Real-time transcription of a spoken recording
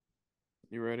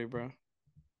You ready, bro?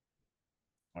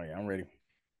 Oh yeah, I'm ready.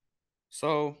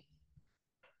 So,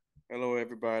 hello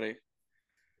everybody.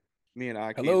 Me and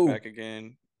Aki's Hello, back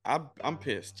again. I'm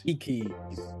pissed. E keys,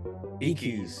 E Ikis,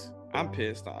 keys. I'm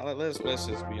pissed. Let's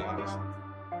just be honest.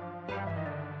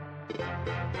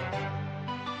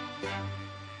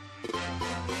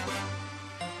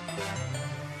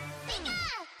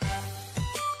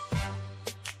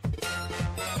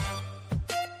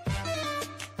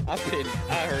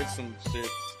 I heard some shit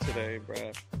today,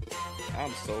 bro.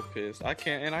 I'm so pissed. I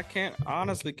can't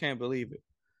honestly can't believe it.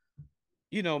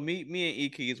 Me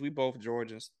and Ikis, we both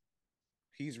Georgians.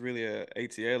 He's really a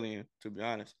ATLian, to be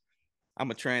honest.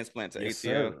 I'm a transplant to Yes, ATL.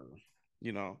 sir.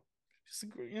 you know, it's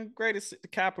the greatest, the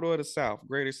capital of the South,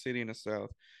 greatest city in the South.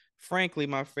 Frankly,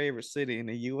 my favorite city in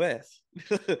the U.S.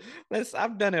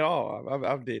 I've done it all.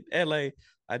 I've did L.A.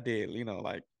 I did,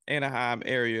 like Anaheim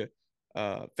area,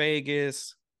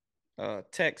 Vegas,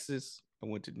 Texas. I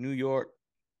went to New York,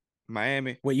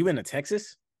 Miami, Wait, you been to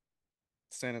Texas?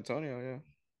 San Antonio.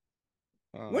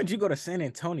 Yeah, When did you go to San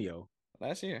Antonio?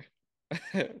 last year.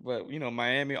 But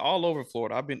Miami, all over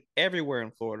Florida. I've been everywhere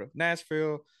in Florida,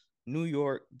 Nashville, New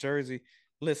York, Jersey.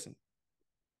 Listen,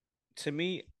 to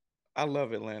me, I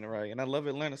love Atlanta, right? And I love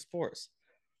Atlanta sports.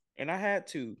 And I had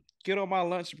to get on my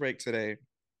lunch break today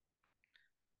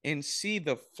and see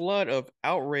the flood of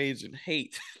outrage and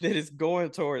hate that is going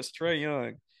towards Trae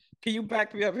Young. Can you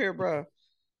back me up here, bro?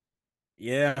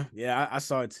 Yeah, I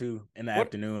saw it too in the What?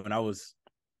 afternoon. I was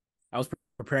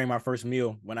preparing my first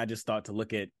meal when I just thought to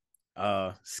look at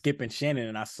Skip and Shannon,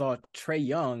 and I saw Trae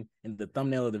Young in the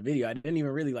thumbnail of the video. I didn't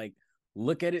even really like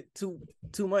look at it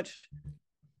too much,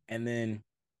 and then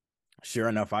sure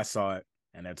enough, I saw it,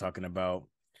 and they're talking about.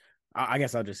 I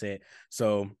guess I'll just say it.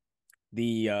 So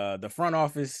the front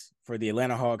office for the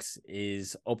Atlanta Hawks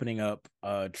is opening up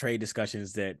trade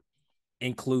discussions that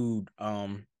include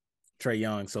Trae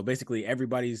Young. So basically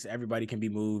everybody can be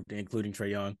moved, including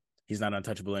Trae Young. He's not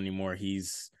untouchable anymore.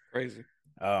 He's Crazy.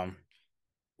 um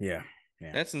yeah,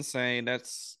 yeah. That's insane.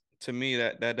 That's to me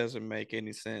that doesn't make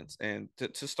any sense. And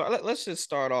to start, let's just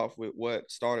start off with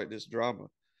what started this drama.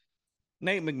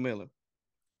 Nate McMillan,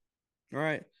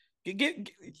 right? You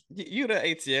the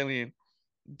ATLian.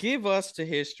 Give us the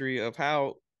history of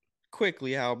how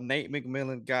Nate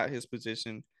McMillan got his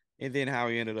position and then how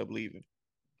he ended up leaving.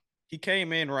 He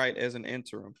came in right as an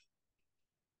interim,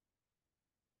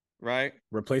 right?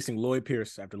 Replacing Lloyd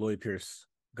Pierce after Lloyd Pierce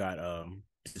got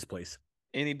displaced.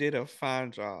 And he did a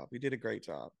fine job. He did a great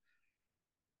job.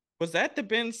 Was that the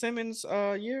Ben Simmons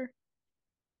year?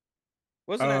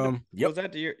 Wasn't that was Yep.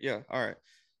 that the year? Yeah, all right.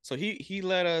 So he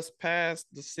led us past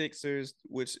the Sixers,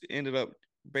 which ended up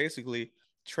basically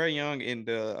Trae Young and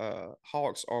the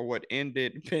Hawks are what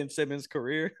ended Ben Simmons'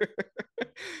 career.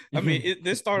 I mean,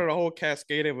 this started a whole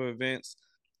cascade of events.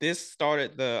 This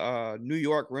started the New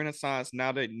York Renaissance.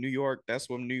 Now that that's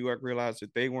when New York realized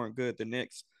that they weren't good, the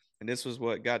Knicks, and this was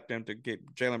what got them to get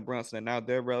Jalen Brunson, and now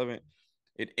they're relevant.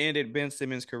 It ended Ben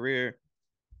Simmons' career.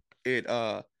 It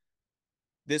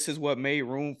This is what made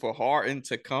room for Harden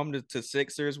to come to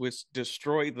Sixers, which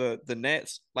destroyed the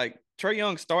Nets. Like Trae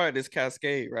Young started this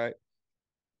cascade, right?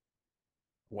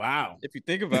 Wow. If you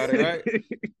think about it, right? if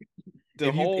The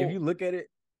you whole look at it,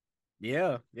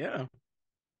 yeah.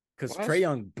 Because why Trae is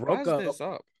Young why broke is up. this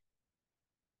up?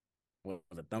 Well,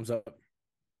 the thumbs up.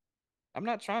 I'm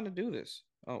not trying to do this.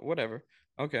 Oh, whatever.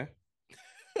 Okay.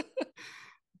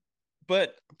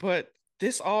 But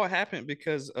this all happened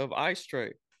because of Ice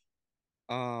Trae.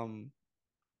 Um,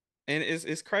 and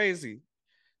it's crazy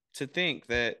to think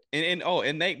that and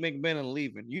Nate McMillan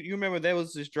leaving. You remember there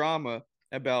was this drama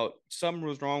about something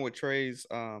was wrong with Trae's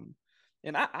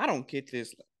and I don't get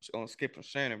this on Skip and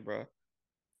Shannon, bro.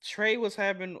 Trae was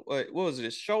having what was it,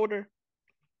 his shoulder?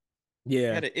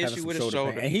 Yeah, Had an having issue some with his shoulder pain,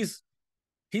 shoulder. and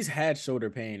he's had shoulder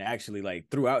pain actually like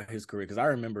throughout his career. Because I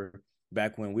remember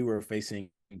back when we were facing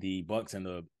the Bucks in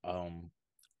the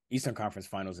Eastern Conference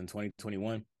Finals in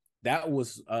 2021, that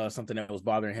was something that was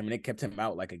bothering him, and it kept him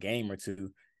out like a game or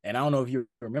two. And I don't know if you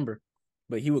remember,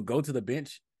 but he would go to the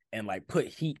bench and like put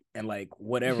heat and like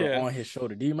whatever Yeah, on his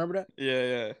shoulder. Do you remember that?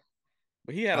 yeah.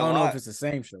 But he had I a don't know if lot. it's the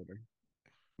same shoulder.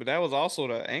 But that was also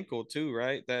the ankle too,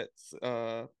 right? That's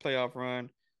playoff run.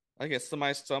 I guess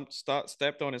somebody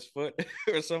stepped on his foot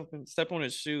or something, stepped on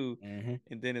his shoe, Mm-hmm.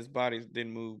 and then his body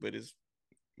didn't move, but his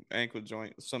ankle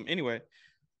joint. Some anyway.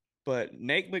 But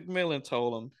Nate McMillan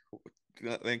told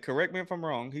him, and correct me if I'm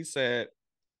wrong. He said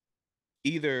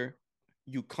either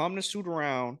you come to shoot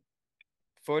around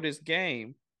for this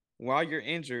game while you're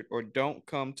injured, or don't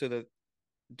come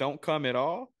at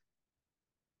all.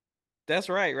 That's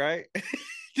right, right?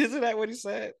 Isn't that what he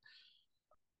said?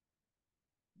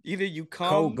 Either you Go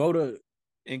come go to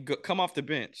and come off the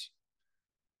bench.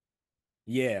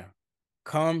 yeah.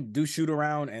 Come do shoot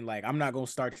around and like I'm not gonna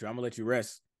start you. I'm gonna let you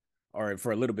rest or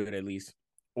for a little bit at least.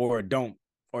 Or don't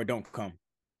come.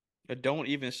 Or don't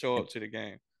even show And up to the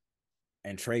game.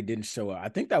 Trae didn't show up. I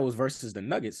think that was versus the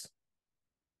Nuggets.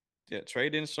 Yeah,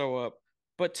 Trae didn't show up.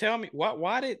 But tell me,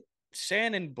 why did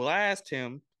Shannon blast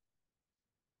him?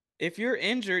 If you're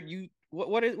injured,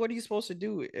 what are you supposed to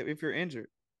do if you're injured?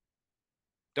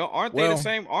 Don't aren't they the Well,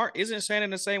 same? Aren't isn't Shannon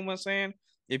the same one saying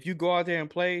if you go out there and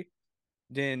play,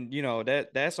 then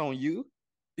that's on you.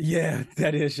 yeah,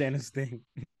 that is Shannon's thing.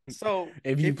 So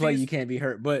If you if play, you he's can't be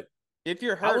hurt. But if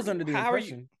you're I hurt, was under the how are you?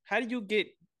 impression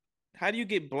How do you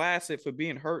get blasted for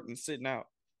being hurt and sitting out?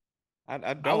 I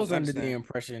I don't was under the understand.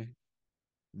 impression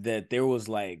that there was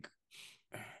like,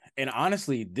 and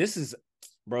honestly, this is,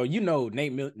 bro. You know,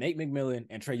 Nate McMillan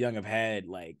and Trae Young have had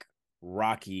like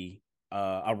rocky,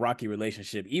 a rocky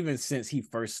relationship even since he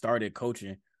first started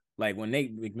coaching. Like when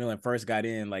Nate McMillan first got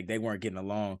in, like they weren't getting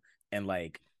along, and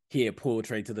like he had pulled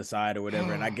Trae to the side or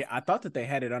whatever. And I thought that they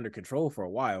had it under control for a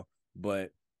while,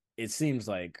 but it seems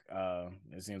like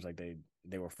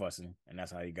they were fussing, and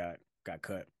that's how he got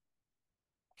cut.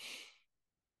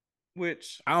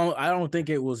 Which I don't think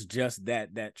it was just that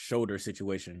shoulder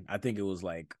situation. I think it was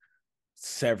like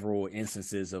several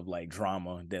instances of like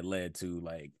drama that led to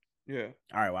like, yeah,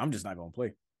 all right, well, I'm just not gonna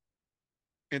play.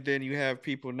 and then you have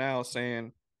people now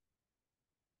saying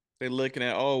they're looking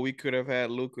at, oh, we could have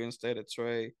had Luca instead of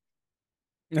Trae.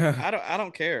 I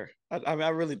don't care. I mean, I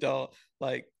really don't.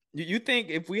 Like you think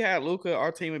if we had Luca,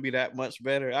 our team would be that much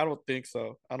better? I don't think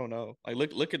so. I don't know. Like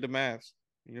look at the maths.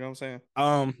 You know what I'm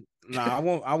saying? Nah, I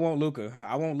want Luca.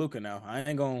 I want Luca now. I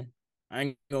ain't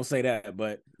gonna say that,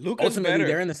 but Luca's ultimately they're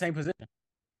better. in the same position.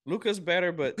 Luca's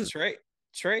better, but Luka's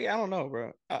Trae, I don't know,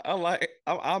 bro. I like.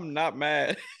 I'm not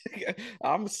mad.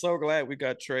 I'm so glad we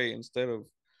got Trae instead of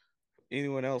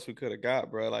anyone else we could have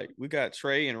got, bro. Like we got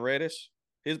Trae and Reddish.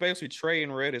 It's basically Trae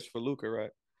and Reddish for Luca,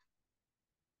 right?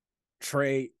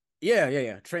 Trae. Yeah.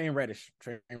 Trae and Reddish.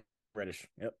 Trae and Reddish.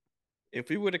 Yep. If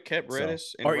we would have kept So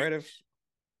Reddish and or Reddish,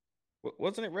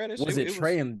 wasn't it Reddish? was It, it it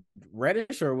Trae was. and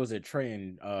Reddish or was it Trae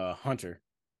and Hunter?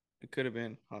 It could have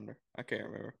been Hunter. I can't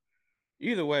remember.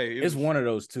 Either way, it It's was one of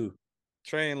those two.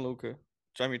 Trae and Luca.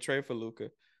 I mean Trae for Luca,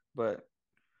 but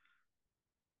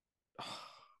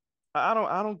I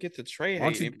don't get the trade Why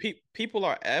don't hate. you And people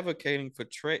are advocating for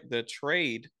the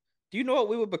trade. Do you know what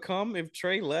we would become if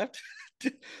Trae left?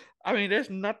 I mean, there's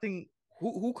nothing.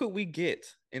 Who could we get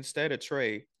instead of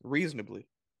Trae reasonably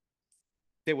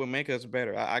that would make us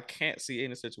better? I can't see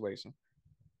any situation.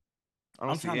 I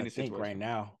don't I'm see trying to any think right situation.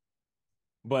 now.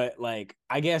 But like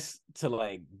I guess to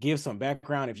like give some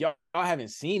background, if y'all haven't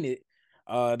seen it,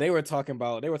 they were talking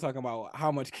about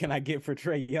how much can I get for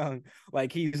Trae Young?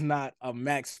 Like he's not a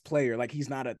max player, like he's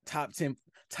not a top 10,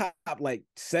 top like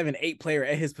 7, 8 player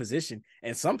at his position.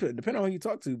 And some people, depending on who you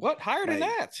talk to, What higher than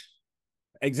like that?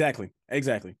 exactly.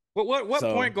 What point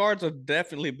So guards are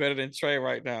definitely better than Trae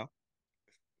right now?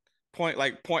 Point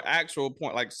actual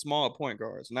point like small point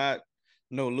guards, not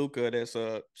no Luca that's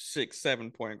a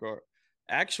 6-7 point guard.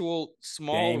 Actual Dame,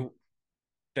 small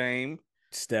Dame,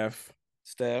 Steph,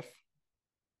 Steph,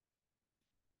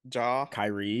 Ja.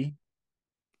 Kyrie,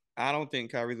 I don't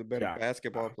think Kyrie's a better Ja.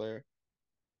 basketball player.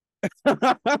 Ky-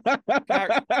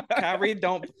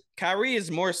 Kyrie is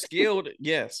more skilled,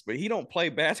 yes, but he don't play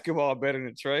basketball better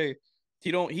than Trae.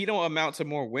 He don't amount to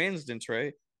more wins than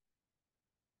Trae.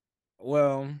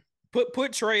 well, Put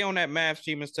Trae on that Mavs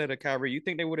team instead of Kyrie. You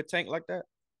think they would have tanked like that?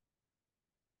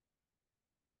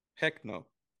 Heck no.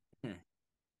 hmm.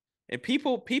 And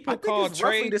people I think call it's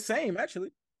roughly Trae, the same actually.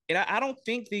 and I don't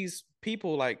think these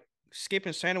people like Skip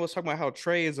and Shannon was talking about how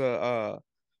Trae is a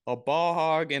ball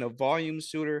hog and a volume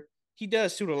shooter. He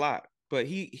does shoot a lot, but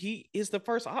he is the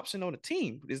first option on the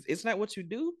team. Isn't that what you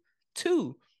do?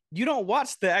 Two, you don't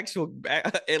watch the actual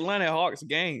Atlanta Hawks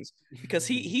games because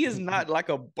he is not like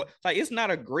it's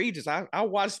not egregious. I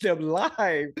watch them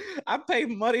live. I pay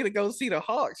money to go see the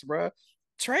Hawks, bro.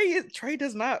 Trae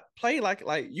does not play like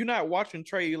you're not watching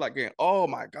Trae. You're like, going, oh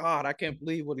my god, I can't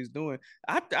believe what he's doing.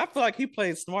 I feel like he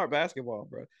plays smart basketball,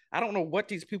 bro. I don't know what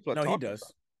these people are No, he talking about.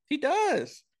 does. He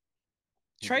does.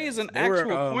 He Trae is does. an They were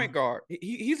actual point guard.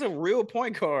 He's a real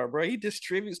point guard, bro. He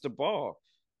distributes the ball.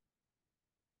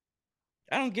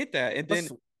 I don't get that. And then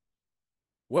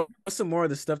what's what's some more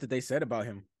of the stuff that they said about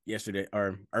him yesterday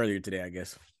or earlier today, I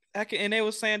guess. and they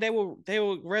were saying they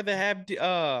would rather have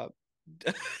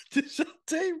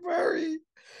Dejounte Murray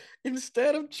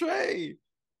instead of Trae.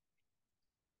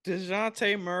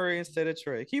 Dejounte Murray instead of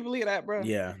Trae. Can you believe that, bro?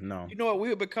 Yeah, no. You know what we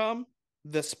would become?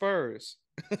 The Spurs.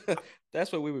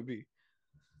 That's what we would be.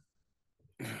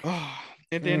 Oh,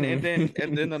 and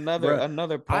then another Bruh,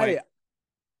 another point. I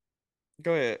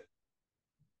Go ahead.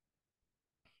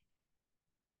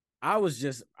 I was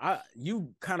just I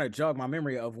you kind of jogged my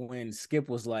memory of when Skip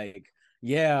was like,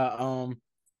 yeah,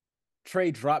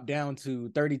 Trae dropped down to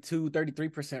 32,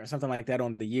 33% or something like that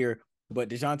on the year. But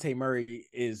DeJounte Murray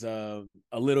is a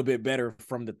little bit better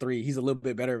from the three. He's a little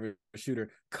bit better of a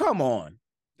shooter. Come on.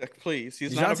 Please,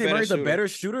 he's not a DeJounte better Murray's a shooter. better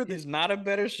shooter than He's not a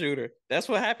better shooter. That's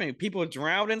what happened. People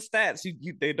drown in stats.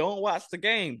 They don't watch the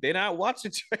game. They're not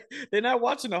watching. They're not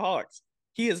watching the Hawks.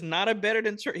 He is not a better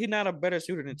than Trae. He's not a better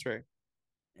shooter than Trae.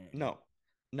 No,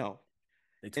 no.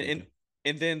 they And and, tweaking.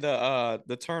 and then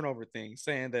the turnover thing,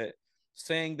 saying that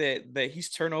he's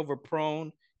turnover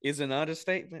prone is an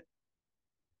understatement.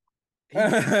 He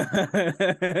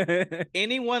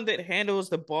anyone that handles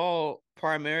the ball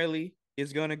primarily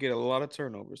is going to get a lot of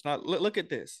turnovers. Now look at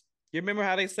this. You remember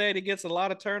how they said he gets a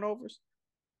lot of turnovers,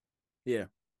 Yeah.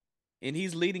 and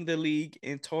he's leading the league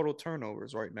in total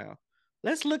turnovers right now.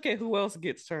 Let's look at who else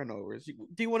gets turnovers.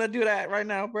 Do you want to do that right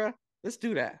now, bro? Let's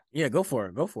do that. Yeah, go for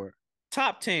it. Go for it.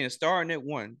 Top 10 starting at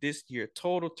one this year,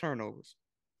 total turnovers.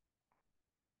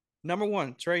 Number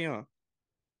one, Trae Young.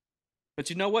 But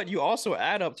you know what? You also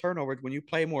add up turnovers when you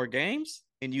play more games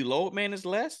and you load manage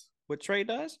less, what Trae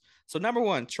does. So number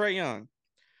one, Trae Young.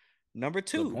 Number Good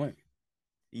two, point.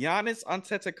 Giannis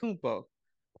Antetokounmpo.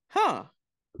 Huh?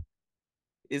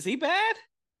 Is he bad?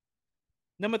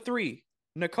 Number three,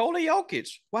 Nikola Jokic.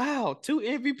 Wow, two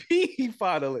MVP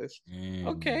finalists. Mm.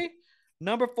 Okay.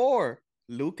 Number four,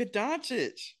 Luka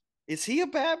Doncic. Is he a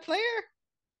bad player?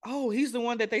 Oh, he's the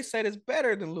one that they said is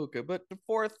better than Luka, but the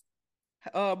fourth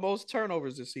most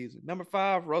turnovers this season. Number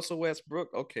five, Russell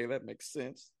Westbrook. Okay, that makes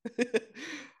sense.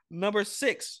 Number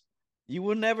six, you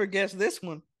will never guess this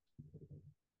one.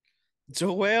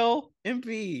 Joel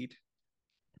Embiid.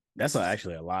 That's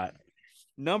actually a lot.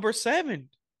 Number seven,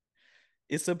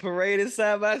 it's a parade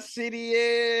inside my city.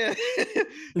 Yeah.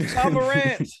 John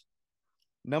Morant.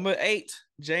 Number eight,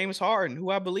 James Harden, who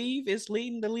I believe is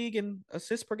leading the league in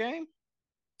assists per game.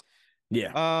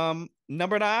 Yeah.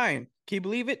 Number nine, can you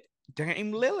believe it?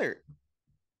 Dame Lillard.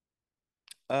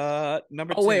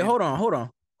 Number Oh wait, 10. hold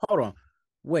on.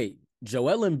 Wait,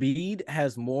 Joel Embiid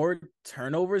has more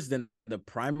turnovers than the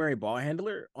primary ball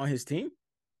handler on his team.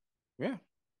 Yeah,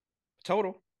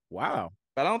 total. Wow.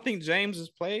 But I don't think James has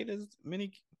played as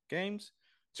many games.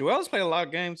 Joel's played a lot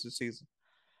of games this season.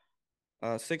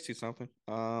 60 something.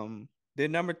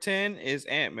 Then number 10 is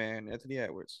Ant-Man, Anthony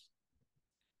Edwards.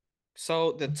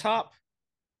 So the top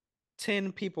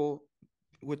 10 people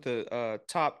with the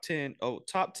top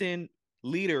 10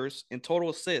 leaders in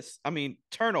total assists, I mean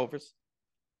turnovers,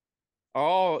 are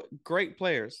all great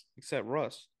players except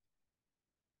Russ.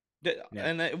 Yeah.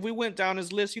 And if we went down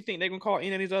this list, you think they're gonna call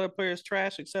any of these other players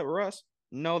trash except Russ?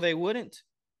 No, they wouldn't.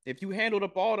 If you handle the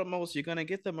ball the most, you're gonna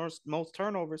get the most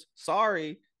turnovers.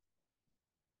 Sorry.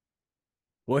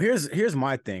 Well, here's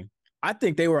my thing. I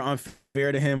think they were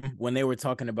unfair to him when they were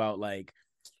talking about like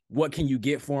what can you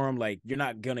get for him? Like you're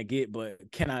not gonna get, but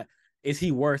can I? Is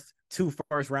he worth 2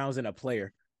 first rounds in a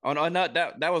player? Oh no, not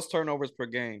that was turnovers per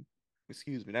game.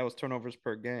 Excuse me, that was turnovers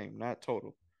per game, not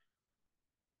total.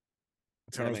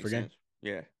 That Turnovers per makes game. sense.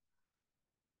 Yeah.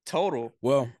 Total.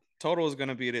 Well, Total is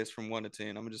gonna be this from 1 to 10.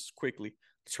 I'm gonna just quickly.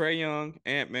 Trae Young,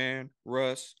 Ant-Man,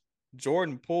 Russ,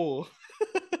 Jordan Poole,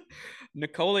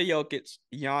 Nikola Jokic,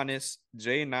 Giannis,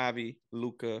 Jay Navi,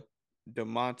 Luka,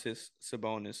 Demontis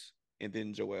Sabonis, and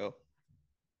then Joel.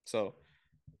 So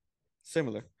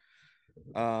similar.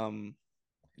 Um,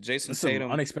 Jason there's some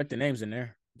Tatum, unexpected names in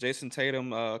there.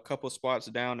 a couple spots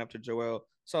down after Joel.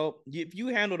 So if you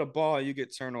handle the ball, you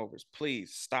get turnovers.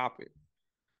 Please stop it.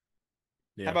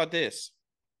 How Yeah. about this?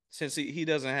 Since he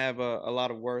doesn't have a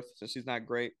lot of worth, since he's not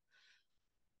great,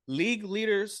 league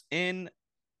leaders in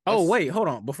a Oh wait, hold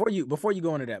on. Before you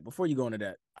go into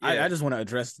that, I yeah, just want to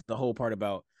address the whole part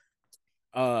about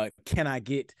can I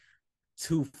get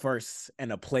 2 firsts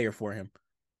and a player for him?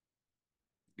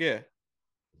 yeah.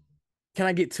 Can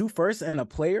I get 2 firsts and a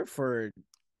player for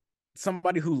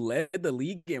somebody who led the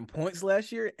league in points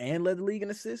last year and led the league in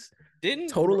assists? Didn't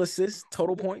Total assists,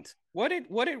 total points. what did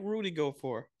Rudy go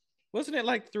for? Wasn't it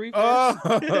like three first?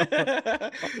 Oh,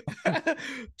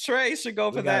 Trae should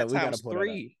go for that we gotta times pull that up.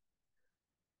 three.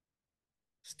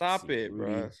 Let's Stop see, it, bro.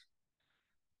 Rudy.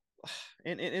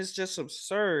 And it's just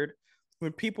absurd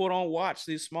when people don't watch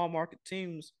these small market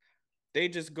teams. They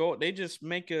just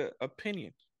make a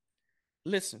opinion.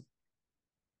 Listen,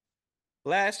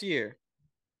 last year,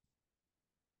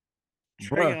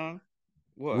 Trae Bruh, Young,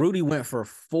 what? Rudy went for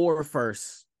 4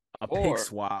 firsts, a pick Or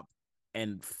swap.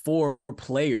 and 4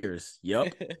 players.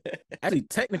 Yep. Actually,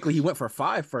 technically, he went for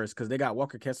 5 first because they got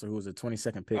Walker Kessler, who was a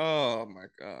 22nd pick. Oh my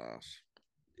gosh.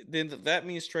 Then that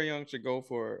means Trae Young should go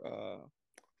for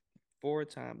 4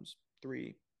 times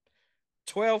 3.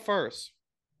 12 first.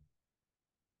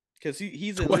 Because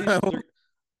he's at least 12.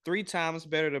 three times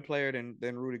better the player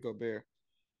than Rudy Gobert.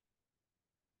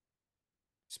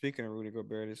 Speaking of Rudy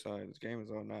Gobert, this game is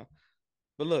on now.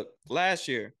 But look, last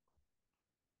year,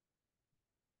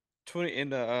 20 in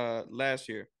the last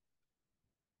year,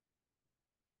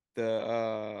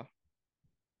 the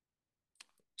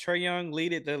Trae Young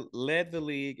led the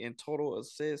league in total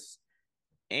assists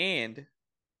and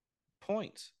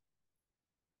points.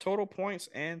 Total points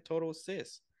and total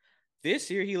assists.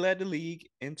 This year he led the league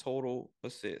in total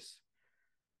assists.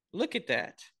 Look at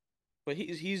that. But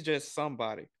he's just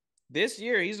somebody. This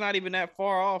year he's not even that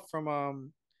far off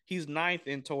from he's 9th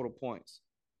in total points.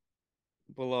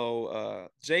 Below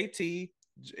JT,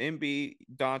 MB,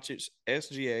 Doncic,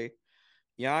 SGA,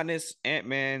 Giannis,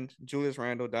 Ant-Man, Julius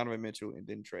Randle, Donovan Mitchell, and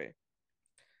then Trae.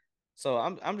 So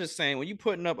I'm just saying, when you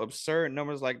putting up absurd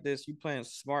numbers like this, you playing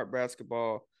smart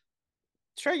basketball.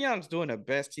 Trae Young's doing the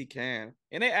best he can,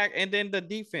 and then the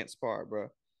defense part, bro.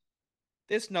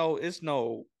 It's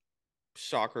no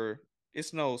shocker.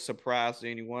 It's no surprise to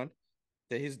anyone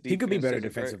that his He could be defense better isn't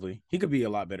great. defensively. He could be a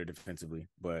lot better defensively,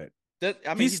 but I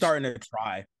mean, he's starting to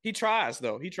try. he tries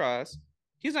though. He tries.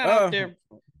 He's not out Uh, there.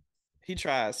 He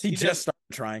tries. he He just does. started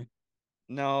trying.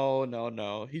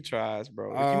 No. He tries,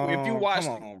 bro. Come on, If you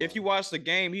bro. watch the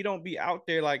game, he don't be out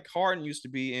there like Harden used to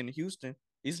be in Houston.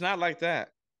 He's not like that.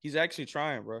 He's actually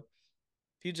trying, bro.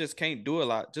 He just can't do a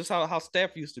lot. Just how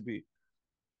Steph used to be.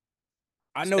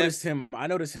 I Steph, noticed him. I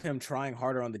noticed him trying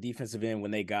harder on the defensive end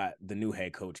when they got the new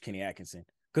head coach Kenny Atkinson.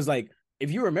 Because like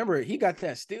if you remember, he got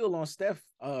that steal on Steph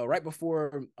right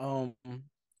before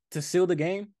to seal the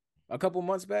game a couple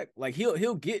months back. Like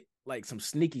he'll get like some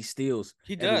sneaky steals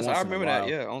he every does. I once in a remember that. while.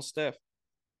 Yeah, on Steph.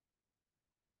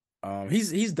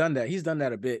 He's done that. He's done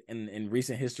that a bit in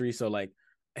recent history. So like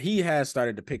he has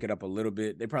started to pick it up a little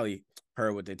bit. They probably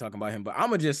heard what they're talking about him. But I'm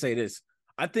gonna just say this.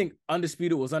 I think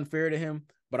Undisputed was unfair to him,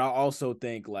 but I also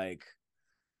think like,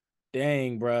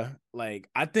 dang, bruh. Like,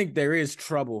 I think there is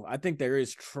trouble. I think there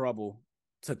is trouble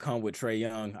to come with Trae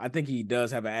Young. I think he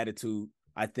does have an attitude.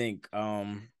 I think Is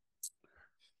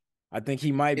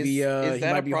he that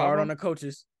a might be hard on problem? the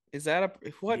coaches. Is that a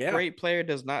what Yeah. great player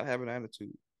does not have an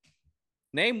attitude?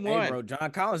 Name Hey, one. bro,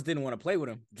 John Collins didn't want to play with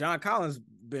him. John Collins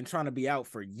been trying to be out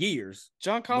for years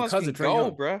John Collins because can of Trae go,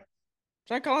 Young. bruh.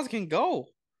 John Collins can go.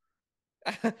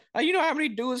 You know how many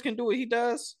dudes can do what he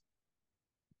does?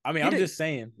 I mean, Get I'm it. just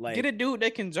saying, Get like a dude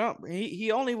that can jump.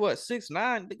 He only what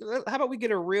 6'9". How about we get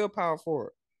a real power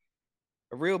forward,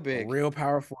 a real a big, real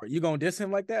power forward. You gonna diss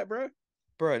him like that, bro?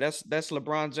 bro. That's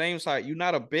LeBron James height. You're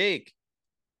not a big.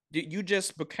 You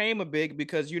just became a big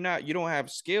because you don't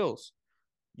have skills.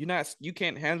 You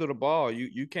can't handle the ball.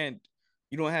 You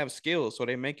don't have skills, so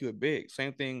they make you a big.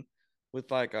 Same thing with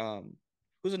like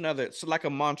who's another? So like a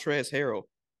Montrezl Harrell.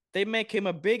 They make him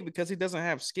a big because he doesn't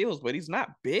have skills, but he's not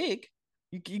big.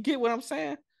 You get what I'm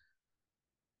saying?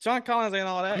 John Collins ain't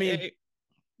all I that. mean,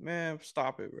 Man,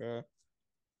 stop it, bro.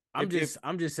 If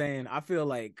I'm just saying. I feel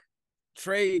like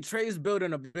Trae's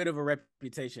building a bit of a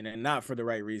reputation, and not for the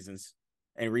right reasons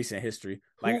in recent history.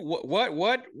 Like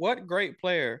what great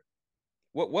player?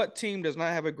 What team does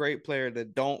not have a great player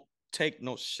that don't take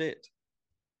no shit?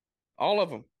 All of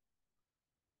them.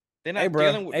 hey,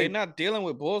 bro. They're Hey, not dealing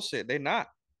with bullshit. They're not.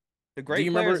 The do you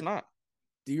great players remember? not.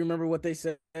 Do you remember what they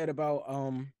said about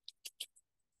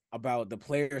the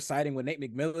player siding with Nate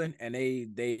McMillan, and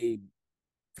they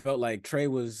felt like Trae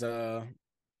was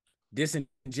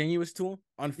disingenuous to him,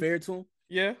 unfair to him.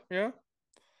 Yeah.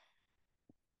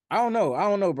 I don't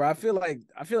know, bro. I feel like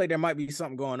there might be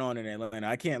something going on in Atlanta.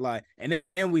 I can't lie. And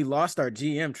then we lost our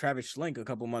GM Travis Schlenk a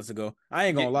couple months ago. I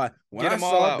ain't gonna Get lie. When get I them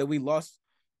all saw that out. we lost,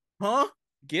 huh?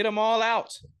 Get them all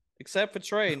out. Except for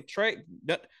Trae. And Trae,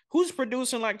 who's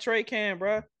producing like Trae can,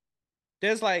 bro?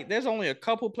 There's only a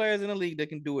couple players in the league that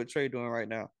can do what Trae doing right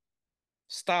now.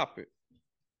 Stop it.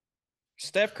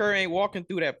 Steph Curry ain't walking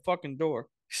through that fucking door.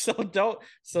 So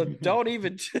don't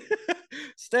even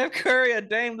Steph Curry or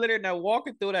Dame Lillard not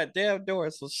walking through that damn door.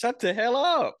 So shut the hell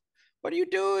up. What are you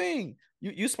doing?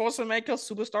 You supposed to make a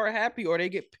superstar happy or they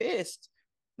get pissed.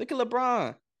 Look at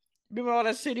LeBron. Remember all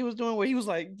that shit he was doing where he was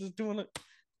like just doing it.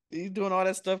 He's doing all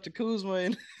that stuff to Kuzma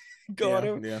and Yeah,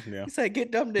 Gardner. yeah. He said,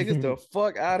 get them niggas the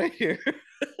fuck out of here.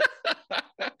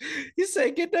 He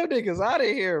said, get them niggas out of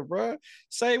here, bro.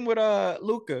 Same with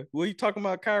Luca. When he talking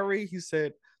about Kyrie, he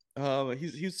said,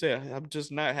 he said, I'm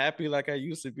just not happy like I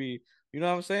used to be. You know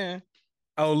what I'm saying?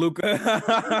 Oh,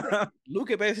 Luca.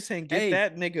 Luka basically saying, "Get Hey,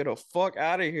 that nigga the fuck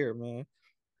out of here, man.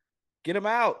 Get him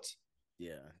out."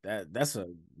 yeah, that's a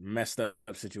messed up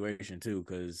situation too,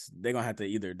 because they're gonna have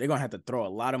to throw a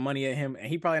lot of money at him, and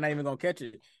he probably not even gonna catch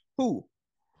it. Who?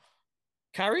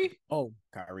 Kyrie? Oh,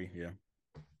 Kyrie, yeah.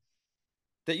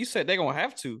 That you said they're gonna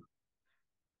have to.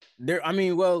 I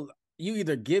mean, well, you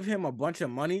either give him a bunch of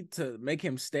money to make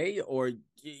him stay, or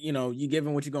you give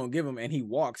him what you're gonna give him, and he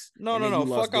walks, No, and no, then no. you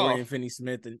lost Fuck Dorian off.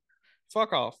 Finney-Smith, and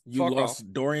Fuck off. you Fuck off.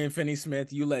 lost Dorian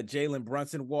Finney-Smith. You let Jalen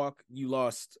Brunson walk. You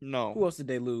lost No. who else did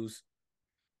they lose?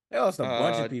 They lost a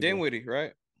bunch of people. Dinwiddie,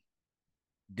 right?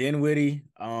 Dinwiddie.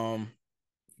 I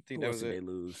think Who that else was did they it.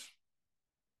 lose?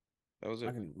 That was I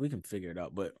it. can we can figure it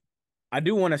out, but I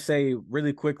do want to say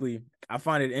really quickly, I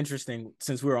find it interesting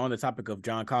since we were on the topic of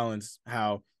John Collins,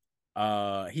 how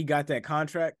he got that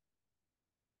contract,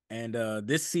 and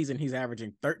this season he's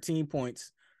averaging 13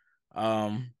 points.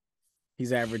 Um he's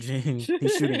shooting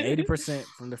 80%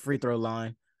 from the free throw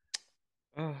line,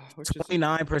 Which is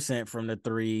 29% from the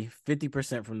three,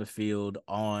 50% from the field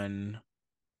on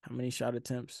how many shot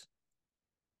attempts?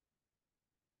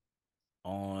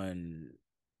 On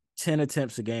 10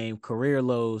 attempts a game, career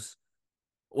lows.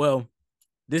 Well,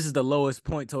 this is the lowest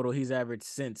point total he's averaged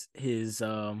since rookie his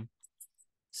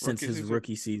season.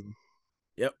 rookie season.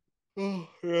 Yep. Oh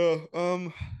yeah.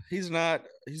 He's not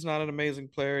an amazing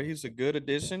player. He's a good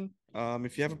addition.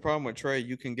 If you have a problem with Trae,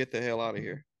 you can get the hell out of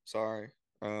here. Sorry.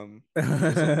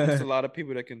 It's a lot of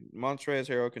people that can. Montrezl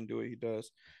Harrell can do it. He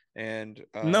does. And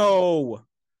No,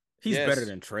 he's better yes,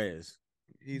 than Trez.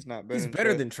 he's not better He's than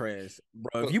better Trez. than Trez,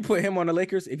 bro. If But you put him on the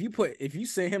Lakers, if you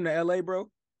send him to LA, bro,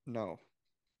 no,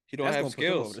 he don't that's have gonna put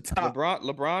them over skills. the top.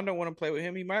 LeBron don't want to play with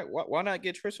him. He might. Why not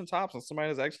get Tristan Thompson, somebody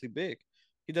that's actually big?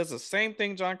 He does the same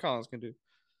thing John Collins can do.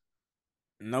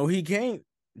 No, he can't.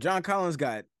 John Collins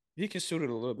got He can shoot it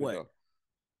a little bit what? though.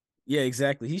 Yeah,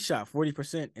 exactly. He shot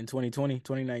 40% in 2020,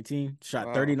 2019, shot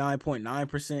Wow.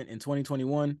 39.9% in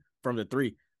 2021 from the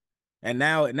three. And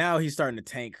now he's starting to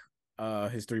tank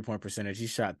his 3-point percentage. He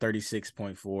shot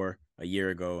 36.4 a year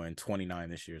ago and 29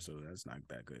 this year, so that's not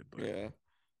that good. But Yeah.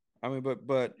 I mean,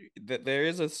 but there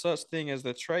is a such thing as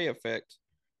the Trae effect.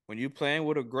 When you playing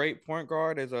with a great point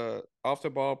guard as a off the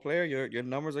ball player, your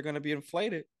numbers are going to be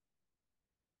inflated.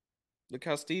 Look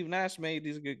how Steve Nash made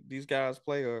these guys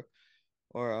play, or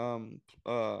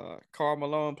Karl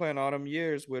Malone playing all them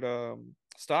years with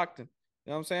Stockton.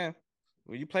 You know what I'm saying?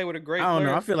 When you play with a I great don't know.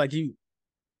 player,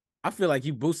 I feel like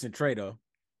you boosting Trey though.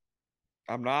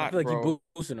 I'm I feel not, like you bro.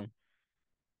 boosting him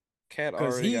Cat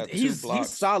because already got two he's blocks.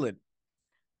 solid.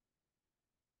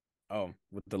 Oh,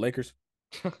 with the Lakers.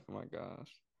 Oh my gosh.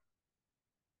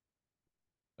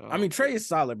 I mean, Oh Trey god. is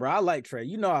solid, bro. I like Trey.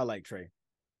 You know I like Trey.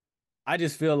 I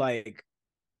just feel like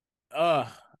uh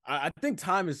I think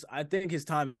his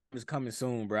time is coming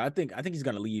soon, bro. I think he's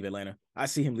gonna leave Atlanta. I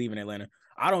see him leaving Atlanta.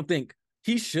 I don't think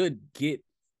he should get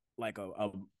like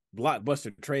a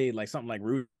blockbuster trade, like something like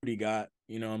Rudy got.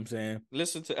 You know what I'm saying?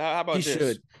 Listen to how He about this?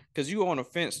 should. Because you on a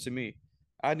fence to me.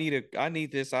 I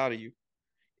need this out of you.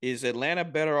 Is Atlanta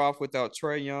better off without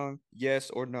Trae Young? Yes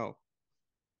or no?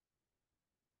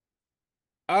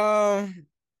 Um,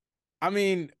 I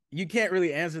mean, you can't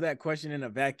really answer that question in a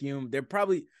vacuum. They're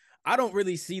probably I don't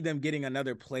really see them getting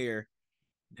another player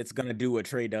that's gonna do what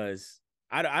Trey does.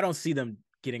 I don't see them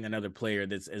getting another player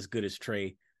that's as good as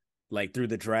Trey, like through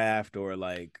the draft or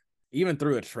like even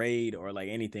through a trade or like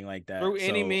anything like Through that.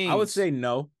 any So I would means. say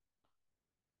no.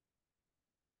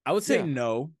 I would say Yeah.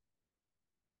 no.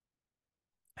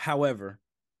 However,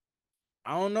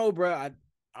 I don't know, bro. I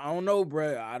don't know,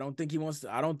 bro. I don't think he wants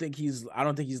to. I don't think he's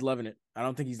loving it. I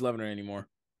don't think he's loving it anymore.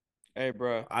 Hey,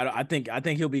 bro. I think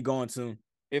he'll be going soon.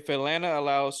 If Atlanta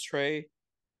allows Trae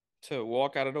to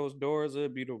walk out of those doors,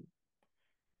 it'd be the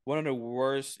one of the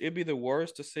worst. It'd be the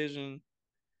worst decision.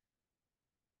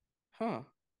 Huh.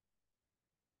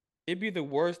 It'd be the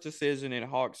worst decision in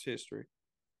Hawks history.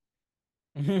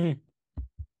 You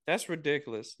That's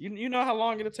ridiculous. You know how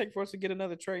long it'll take for us to get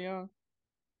another Trae Young?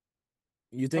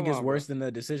 Come think it's on, bro. worse than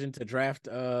the decision to draft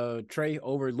Trey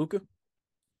over Luca?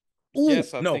 Ooh,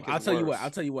 Yes, I no, think it's I'll tell you what. I'll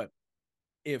worse. tell you what.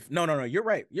 If no, you're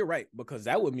right. You're right because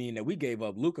that would mean that we gave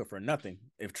up Luca for nothing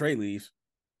if Trey leaves.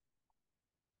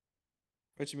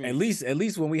 What you mean? At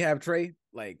least when we have Trey,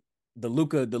 like the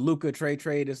Luca Trey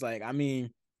trade is like, I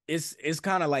mean, it's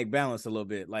kind of like balanced a little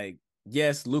bit. Like,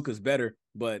 yes, Luca's better,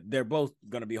 but they're both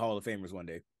gonna be Hall of Famers one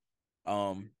day.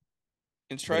 Um,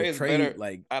 And but Trae if is Trey better.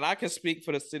 like And I can speak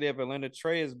for the city of Atlanta.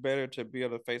 Trae is better to be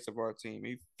on the face of our team.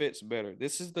 He fits better.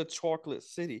 This is the chocolate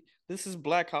city. This is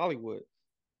Black Hollywood.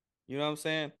 You know what I'm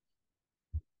saying?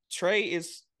 Trae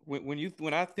is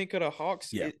when I think of the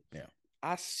Hawks, yeah, yeah.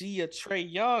 I see a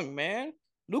Trae Young, man.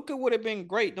 Luka would have been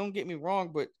great. Don't get me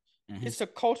wrong, but Mm-hmm. it's a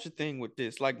culture thing with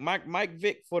this. Like Mike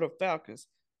Vick for the Falcons.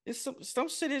 It's some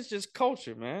shit is just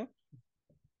culture, man.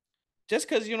 Just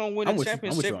because you don't win a I'm with you. I'm with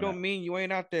you championship on that. don't mean you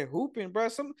ain't out there hooping, bro.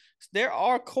 There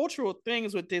are cultural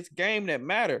things with this game that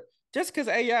matter. Just because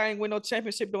AI ain't win no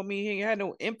championship don't mean he ain't had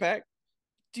no impact.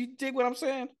 Do you dig what I'm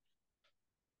saying?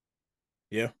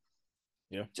 Yeah.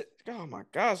 Yeah. Oh my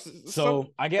gosh, so So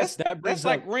I guess that's that that's brings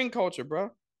like up ring culture,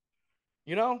 bro.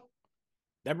 You know,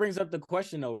 the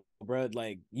question though, bro.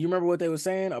 Like, you remember what they were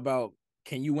saying about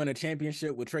can you win a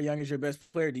championship with Trae Young as your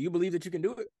best player? Do you believe that you can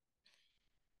do it?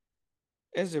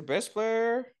 as their best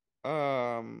player,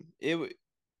 it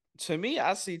to me,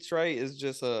 I see Trae as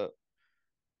just a.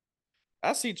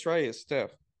 I see Trae as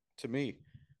Steph. To me,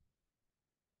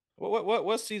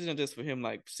 what season is this for him?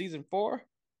 Like season 4?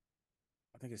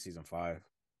 I think it's season 5.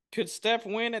 Could Steph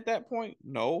win at that point?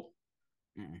 No,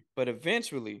 Mm-mm. but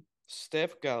eventually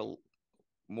Steph got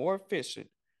more efficient,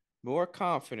 more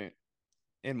confident,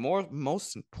 and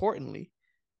most importantly,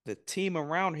 the team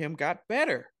around him got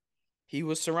better. He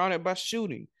was surrounded by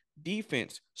shooting,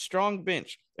 defense, strong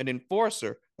bench, an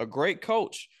enforcer, a great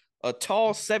coach, a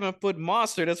tall 7-foot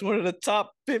monster that's one of the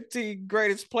top 15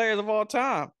 greatest players of all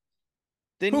time.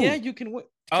 Then yeah, Who? you can win.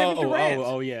 Kevin Durant.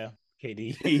 Oh yeah.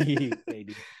 KD.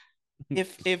 KD.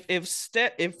 If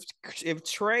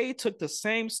Trae took the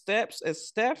same steps as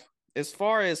Steph as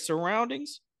far as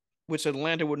surroundings, which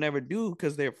Atlanta would never do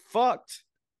because they're fucked.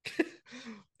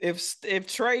 if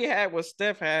Trae had what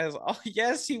Steph has, oh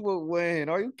yes, he would win.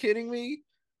 Are you kidding me?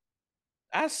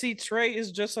 I see Trae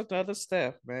is just another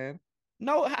Steph, man.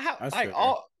 No, how That's like fair.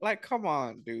 all like come on,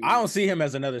 I dude. don't see him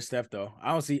as another Steph though.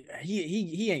 I don't see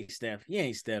he ain't Steph. He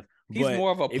ain't Steph. He's But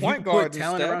more of a if you point put guard than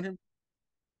talent Steph. around him,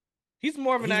 He's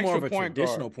more of an he's more actual of a point guard.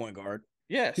 traditional point guard.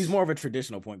 He's Yes. more of a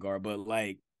traditional point guard. But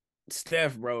like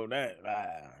Steph, bro, that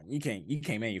you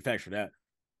can't manufacture that.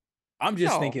 I'm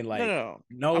just No, thinking no, like, no,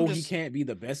 no. I'm no, he just can't be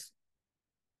the best.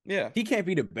 yeah. He can't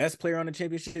be the best player on the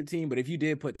championship team. But if you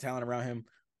did put talent around him, he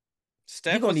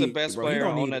Steph gonna was the need, best bro. He player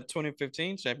gonna on need. that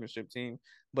 2015 championship team,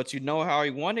 but you know how he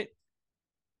won it?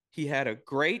 He had a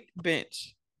great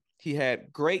bench. He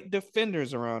had great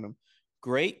defenders around him,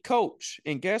 great coach.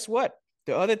 And guess what?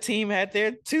 The other team had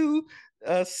their two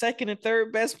second and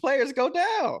third best players go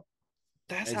down.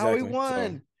 That's how he Exactly. So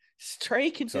won.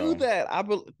 Trae can do so that. I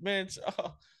believe, man.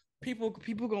 People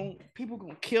gonna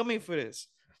kill me for this.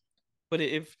 But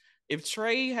if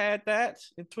Trae had that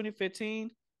in 2015,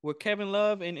 where Kevin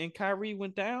Love and Kyrie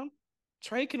went down,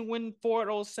 Trae can win 4 of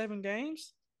those 7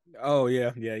 games. oh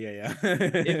If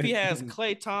he has yeah.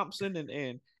 Clay Thompson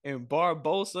and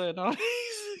Barbosa and all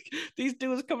these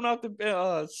dudes coming off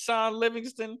the Sean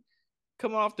Livingston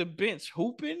coming off the bench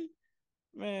hooping,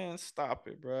 man, stop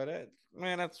it, bro.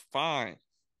 That's fine.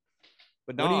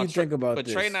 But What do no, you think about but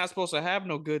Trae this? not supposed to have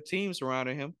no good team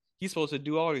surrounding him. He's supposed to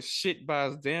do all this shit by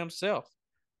his damn self.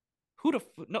 Who the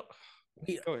no?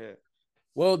 He, Go ahead.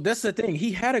 well, that's the thing.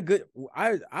 He had a good.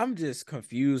 I'm just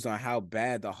confused on how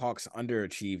bad the Hawks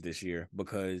underachieved this year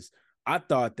because I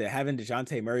thought that having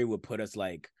DeJounte Murray would put us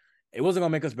like it wasn't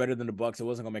gonna make us better than the Bucks. It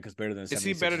wasn't gonna make us better than the Is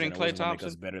he better 76ers, than and it Clay wasn't gonna make us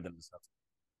Thompson? better than the Celtics.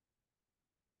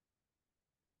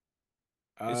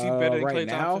 Is he better than Right Clay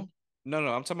Thompson? now, No,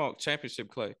 no, I'm talking about championship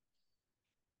Clay.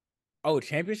 oh,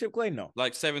 championship Clay, no,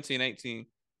 Like 17, 18.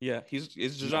 Yeah, is no.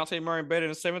 DeJounte Murray better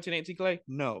than 17, 18 Clay?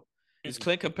 No. Is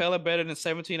Clint Capella better than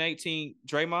 17, 18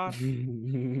 Draymond?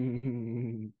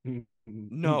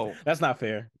 No. That's not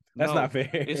fair. That's not No. fair.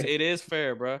 It is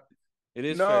fair, bro. It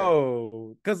is fair.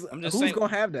 No, because I'm just who's saying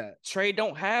gonna have that? Trae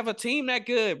don't have a team that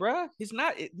good, bro. He's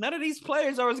not none of these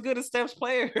players are as good as Steph's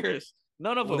players.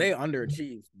 None of Well, they them.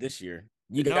 underachieved this year.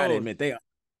 You gotta No, admit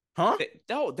huh?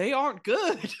 they aren't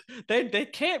good. They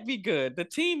can't be good. The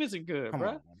team isn't good, Come bro.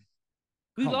 on,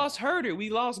 We come lost on. Herder. We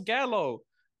lost Gallo.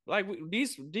 Like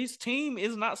these team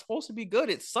is not supposed to be good.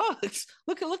 It sucks.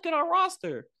 Look at our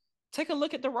roster. Take a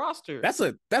look at the roster.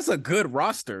 That's a good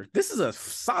roster. This is a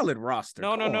solid roster.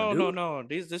 No, Come no, on, no, no, dude. no.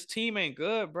 This team ain't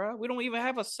good, bro. We don't even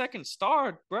have a second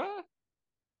star, bro.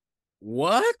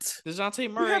 What? DeJounte You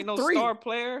Murray have ain't no three. star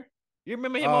player. You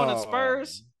remember him on the Oh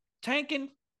Spurs tanking?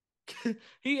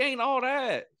 He ain't all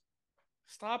that.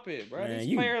 Stop it, bro. man, These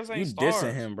you players you ain't dissing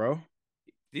stars. him, bro.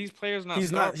 These players not He's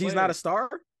star not. He's not a players. star.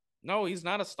 No, he's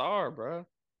not a star, bro.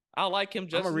 I like him I'm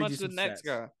just gonna as read much you as the some next stats.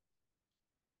 guy.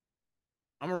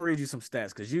 I'm gonna read you some stats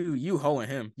because you hoeing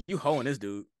him. You hoeing this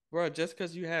dude. Bro, just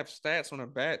because you have stats on a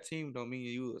bad team don't mean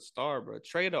you a star, bro.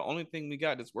 Trae the only thing we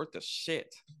got that's worth the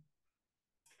shit.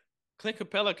 Clint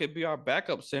Capella could be our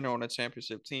backup center on the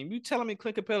championship team. You telling me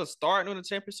Clint Capella starting on the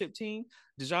championship team?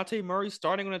 DeJounte Murray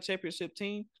starting on the championship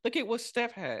team? Look at what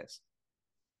Steph has.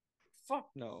 Fuck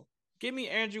no. Give me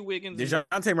Andrew Wiggins and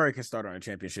DeJounte Murray can start on a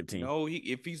championship team. no,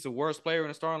 if he's the worst player in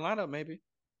the starting lineup, maybe.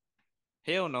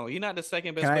 Hell no, he's not the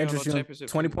second Can best I player on the interest you in championship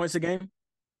 20 team. points a game?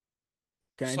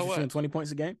 Can I So interest you in what? 20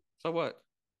 points a game? So what?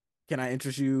 Can I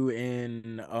interest you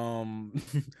in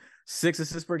 6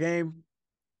 assists per game?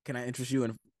 Can I interest you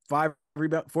in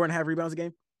 4.5 rebounds a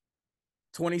game?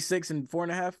 26 and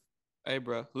 4.5? Hey,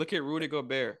 bro, look at Rudy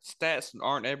Gobert. Stats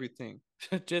aren't everything.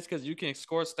 Just because you can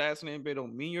score stats in the NBA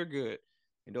don't mean you're good.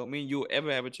 It don't mean you'll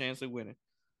ever have a chance of winning.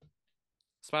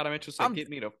 Spider Mitchell said, I'm "Get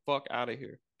me the fuck out of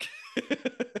here."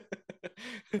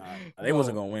 Nah, they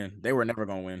wasn't No, gonna win. They were never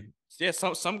gonna win. yeah,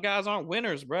 some guys aren't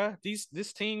winners, bro.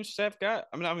 This team Steph got.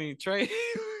 I mean Trae.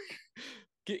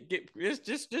 get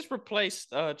just replace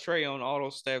Trae on all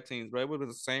those Steph teams, bro. It would have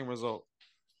the same result.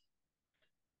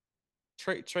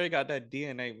 Trae got that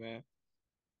DNA, man.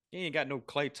 He ain't got no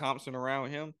Clay Thompson around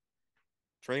him.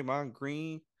 Draymond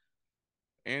Green,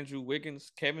 Andrew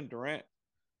Wiggins, Kevin Durant.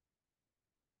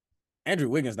 Andrew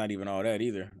Wiggins not even all that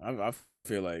either. I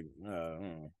feel like,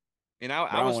 And I,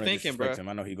 but I I don't was want to thinking, disrespect bro, him.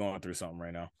 I know he's going through something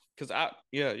right now. because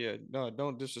yeah, no,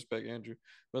 don't disrespect Andrew.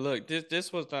 But look,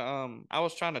 this was the I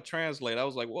was trying to translate. I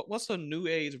was like, what's a new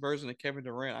age version of Kevin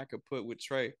Durant I could put with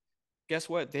Trae? Guess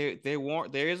what? There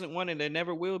isn't one, and there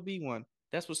never will be one.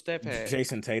 That's what Steph had.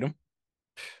 Jason Tatum.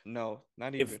 No,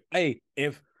 not If even. hey,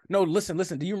 if no, listen.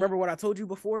 Do you remember what I told you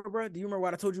before, bro? Do you remember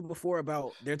what I told you before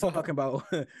about they're talking about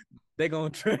they gonna You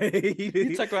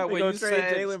trade talk about they when gonna you trade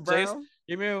said Jalen Jason. Brown?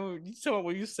 You remember you talking about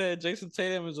when you said Jason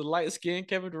Tatum is a light skinned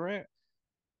Kevin Durant?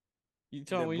 You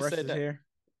told me That when you brushed said his that. hair.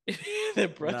 The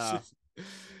Nah, brushes.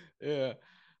 Yeah.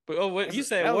 But oh, what you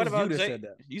said? that What was you about that J? said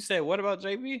that. You said what about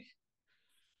JB?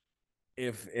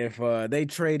 If they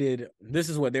traded, this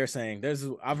is what they're saying.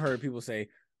 I've heard people say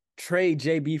trade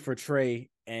JB for Trae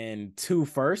and 2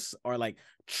 firsts, or like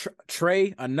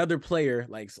Trae another player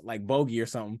like Bogey or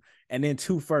something, and then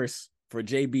 2 firsts for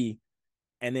JB,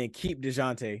 and then keep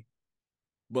DeJounte.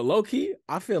 But low key,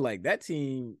 I feel like that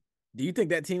team. Do you think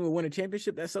that team would win a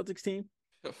championship? That Celtics team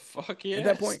Fuck at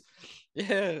that yes, point?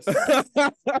 yes. I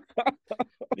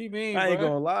What do you mean, ain't bro?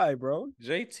 gonna lie, bro.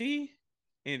 JT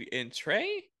and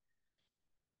Trae?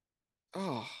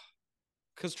 Oh,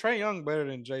 cause Trae Young better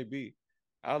than JB.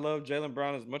 I love Jalen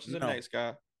Brown as much as the No, next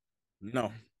guy.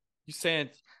 no, You saying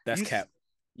that's you cap.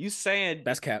 you saying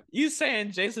That's cap. you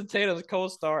saying Jason Tatum's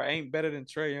co-star ain't better than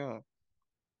Trae Young?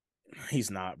 He's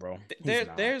not, bro. He's There,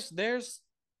 not. there's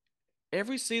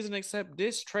every season except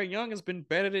this. Trae Young has been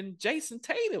better than Jason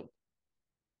Tatum.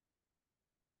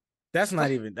 That's not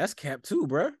Stop. even. That's cap too,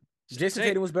 bro. Jason Jake,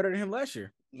 Tatum was better than him last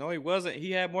year. no, he wasn't.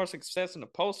 He had more success in the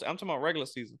post. I'm talking about regular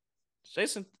season.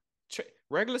 Jason,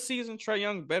 regular season, Trae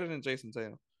Young better than Jason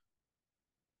Tatum.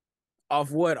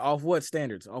 Off what? Off what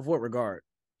standards? Off what regard?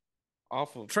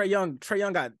 Off of Trey Young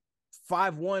got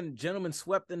 5-1 gentlemen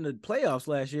swept in the playoffs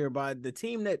last year by the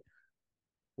team that.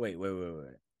 Wait.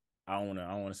 I don't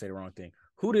wanna say the wrong thing.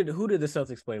 Who did the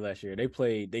Celtics play last year?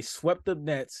 They swept the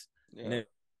Nets and yeah, then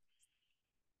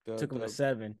the took them to the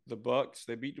 7. the Bucks.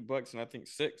 They beat the Bucks, and I think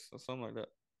 6 or something like that.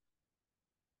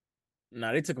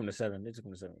 Nah, they took them to 7. They took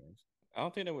them to 7 games. I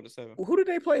don't think they were the 7 Who did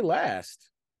they play last?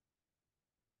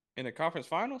 in the conference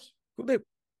finals. Who they?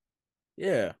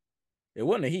 Yeah, it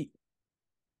wasn't the Heat.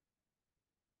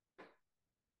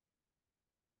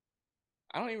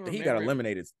 I don't even The Heat got remember it.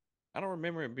 eliminated. I don't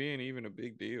remember it being even a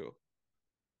big deal.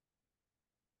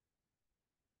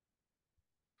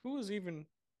 Who was even?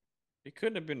 It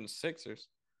couldn't have been the Sixers.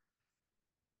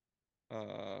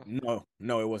 Uh,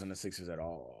 No, it wasn't the Sixers at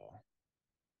all.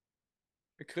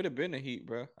 it could have been the Heat,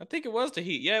 bro. I think it was the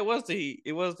Heat. Yeah, it was the Heat.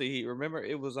 It was the Heat. Remember,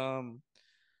 it was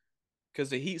because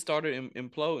the Heat started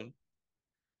imploding.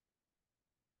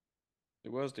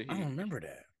 It was the I don't Heat. remember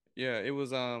that. Yeah, it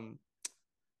was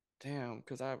damn,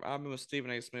 because I remember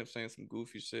Stephen A. Smith saying some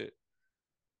goofy shit.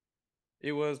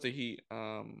 It was the Heat.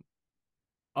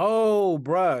 Oh,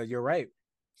 bruh, you're right. You're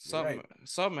Something right.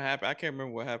 something happened. I can't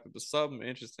remember what happened, but something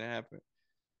interesting happened.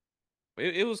 But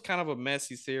it was kind of a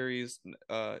messy series.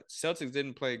 Celtics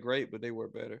didn't play great, but they were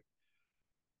better.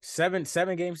 Seven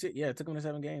games. Yeah, it took them to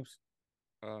 7 games.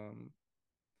 Um,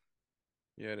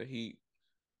 yeah, the Heat.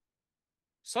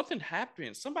 Something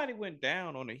happened. Somebody went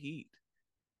down on the Heat.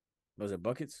 Was it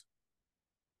buckets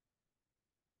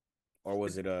or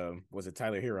was it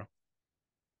Tyler Hero?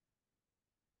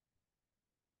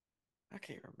 I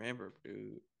can't remember,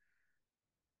 dude.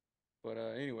 But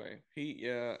anyway, Heat,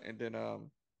 yeah, and then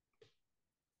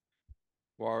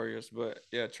Warriors. But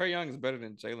yeah, Trae Young is better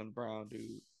than Jalen Brown,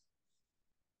 dude.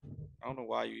 I don't know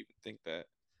why you even think that.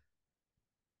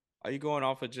 Are you going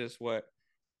off of just what?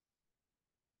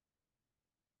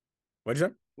 What'd you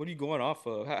say? What are you going off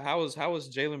of? How is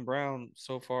Jalen Brown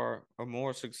so far a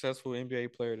more successful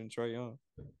NBA player than Trae Young?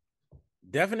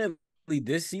 Definitely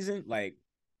this season, like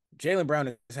Jalen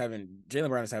Brown is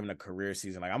having a career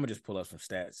season. Like I'm gonna just pull up some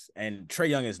stats, and Trae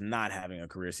Young is not having a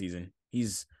career season.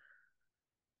 He's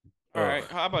All ugh. right,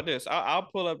 how about this? I'll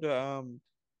pull up the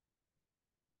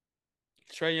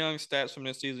Trae Young stats from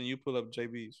this season. You pull up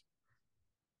JB's.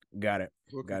 Got it,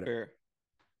 We'll got it. compare.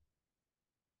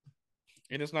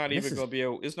 And it's not And this even is gonna be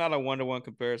it's not a 1-to-1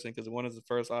 comparison because one is the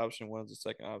first option, one is the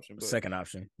second option. But second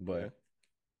option, yeah, but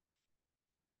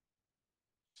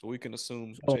so we can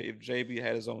assume so If JB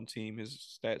had his own team,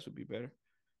 his stats would be better.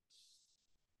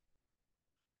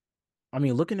 I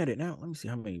mean, looking at it now, let me see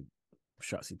how many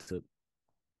shots he took.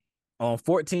 On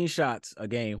 14 shots a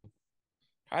game,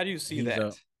 How do you see he's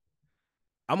that?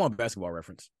 I'm on basketball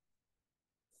reference.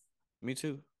 Me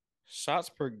too. Shots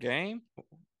per game?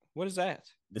 What is that?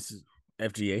 This is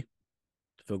FGA,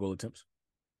 field goal attempts.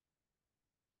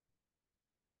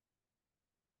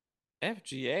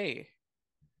 FGA.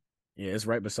 Yeah, it's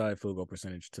right beside field goal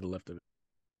percentage to the left of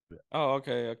it. Oh,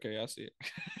 okay, okay, I see it.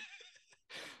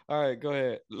 All right, go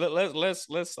ahead.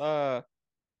 Let's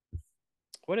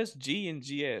what is G and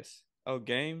GS? Oh,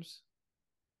 games?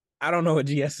 I don't know what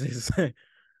GS is.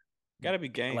 Gotta be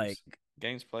Like games.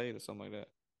 Games played or something like that.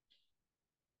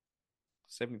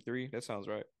 73? That sounds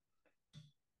right.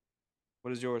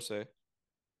 What does yours say?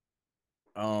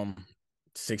 um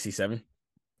 67.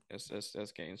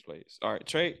 That's games played. All right,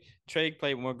 Trae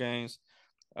played more games.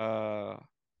 How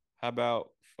about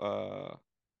what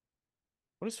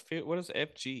is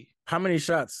FG? How many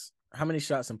shots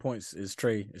and points is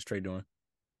Trae doing?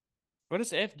 What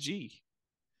is FG?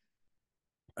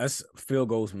 That's field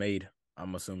goals made,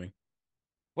 I'm assuming.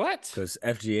 What? Because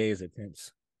FGA is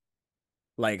attempts.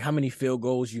 Like how many field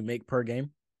goals you make per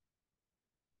game?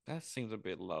 That seems a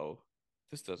bit low.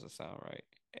 This doesn't sound right.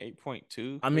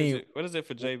 8.2. I What is mean, it? What is it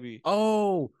for JB?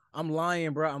 oh, I'm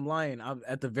lying, bro. I'm lying. I'm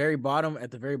at the very bottom.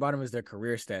 At the very bottom is their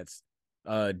career stats.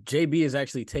 JB is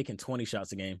actually taking 20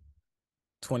 shots a game,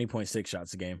 20.6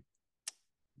 shots a game.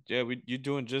 Yeah, you're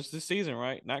doing just this season,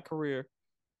 right? Not career.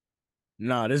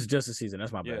 Nah, this is just a season.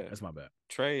 That's my bad. Yeah. That's my bad.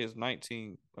 Trae is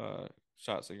 19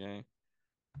 shots a game.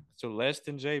 So less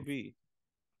than JB.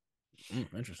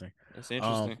 Interesting. That's Um,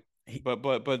 interesting. he, But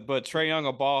Trae Young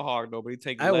a ball hog though, but he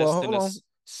take I well, less than hold the on.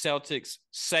 Celtics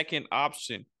second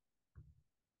option.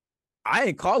 I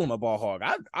ain't call him a ball hog.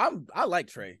 I like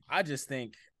Trae. I just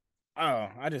think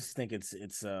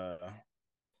it's that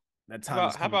How time is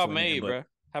about how coming about to an end. made, But bro?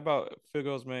 How about field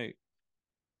goals made?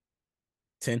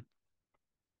 10.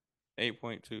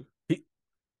 8.2.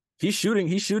 He's shooting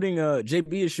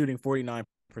JB is shooting 49%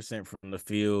 from the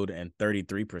field and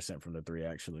 33% from the three,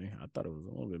 actually. I thought it was a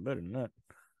little bit better than that.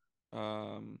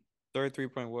 33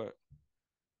 point what?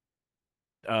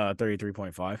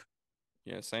 33.5.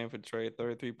 Yeah, same for Trae.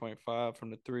 33.5 from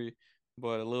the three,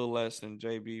 but a little less than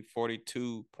JB.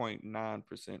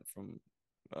 42.9% from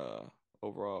uh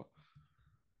overall.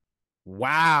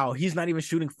 Wow, he's not even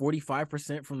shooting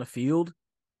 45% from the field.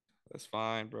 That's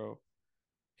fine, bro.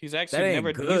 He's That actually never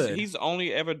ain't he's good. he's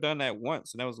only ever done that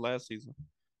once, and that was last season.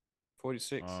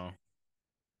 46. Uh,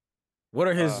 what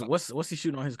are his Uh what's he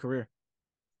shooting on his career?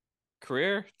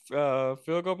 career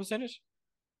field goal percentage?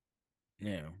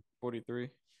 Yeah. 43.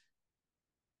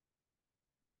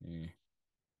 Yeah.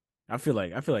 I feel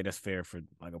like that's fair for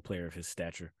like a player of his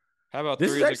stature. How about This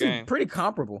is threes a actually game? pretty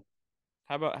comparable.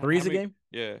 How about how Threes a many? game?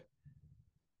 Yeah.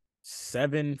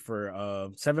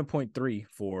 7.3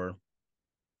 for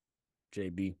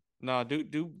JB. No,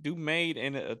 do made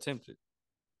and attempted.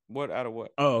 What out of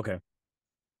what? Oh,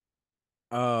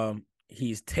 okay.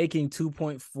 He's taking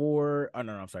 2.4. Oh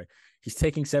no, I'm sorry. He's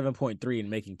taking 7.3 and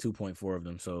making 2.4 of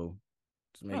them. So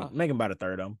it's Huh. making about a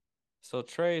third of them. So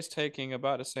Trey's taking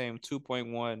about the same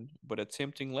 2.1, but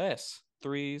attempting less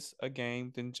threes a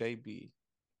game than JB.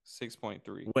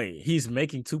 6.3. Wait, he's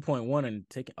making 2.1 and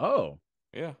taking. Oh,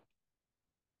 Yeah.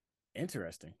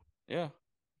 interesting. Yeah.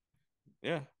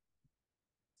 Yeah. How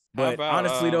But about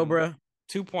honestly, though, bro,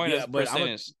 2 pointers yeah. But I'm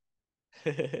a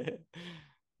percentage?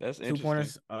 That's two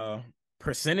interesting. pointers.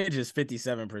 Percentage is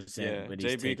 57%, Yeah, but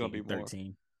he's JB gonna be taking more.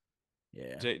 13.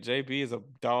 Yeah, JB is a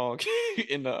dog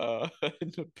in the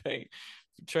in the paint.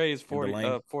 Trey is in the 40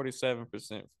 lane.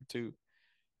 47% for two.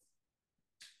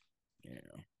 Yeah,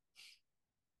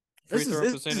 Free throw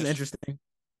this is percentage. interesting.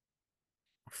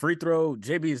 Free throw,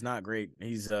 JB is not great.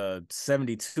 He's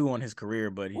 72 on his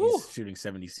career, but Woo! he's shooting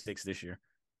 76 this year.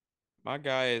 My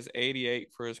guy is 88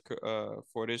 for his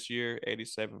for this year,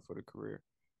 87 for the career.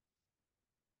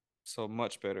 So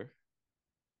much better.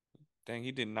 Dang,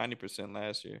 he did 90%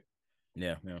 last year.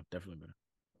 Yeah, yeah, definitely better.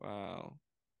 Wow.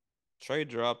 Trae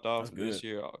dropped off That's this good.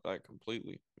 year like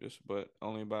completely, just but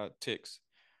only by ticks.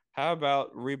 How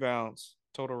about rebounds?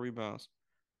 Total rebounds.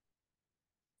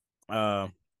 Uh,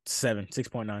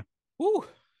 6.9. Woo,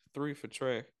 3 for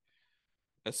Trae.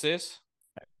 Assists,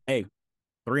 Hey,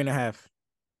 3.5.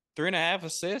 3.5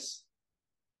 assists.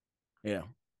 Yeah.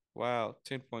 Wow,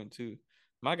 10.2.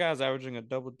 My guy's averaging a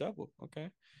double double. Okay.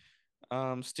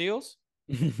 Steals,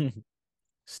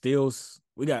 Steals.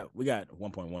 We got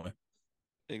 1.1.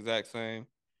 exact same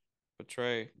for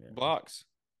Trae. Yeah. Blocks,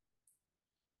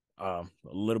 A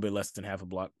little bit less than half a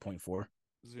block, 0.4.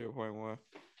 0.1.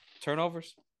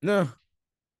 Turnovers, No,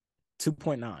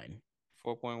 2.9.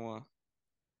 4.1. One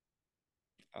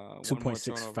more 2.6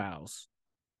 turnover. fouls.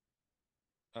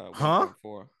 Huh?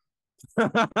 1.4.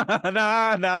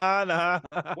 Nah.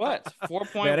 What?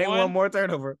 That ain't one 4.1? more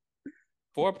turnover.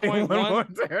 Ain't one more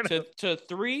 4.1 turnover. to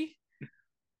 3?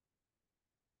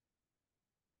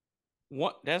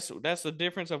 What? That's a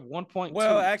difference of Well,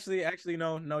 1.2. actually,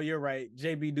 no, you're right.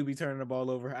 JB do be turning the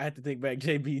ball over. I had to think back.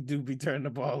 JB do be turning the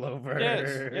ball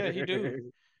Yes, yeah, he do. over.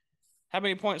 How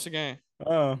many points a game?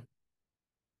 uh,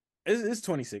 it's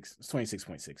 26. It's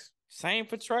 26.6. Same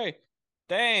for Trae.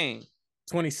 Dang.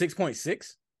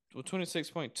 26.6? Well,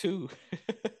 26.2.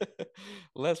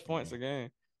 Less points Yeah. a game.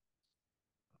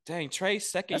 Dang, Trae's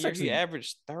second That's year, he actually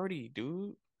averaged 30,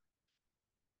 dude.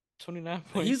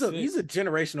 he's a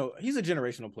 29.6.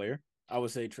 generational player. I would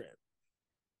say Trae.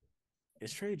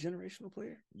 Is Trae a generational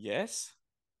player? Yes.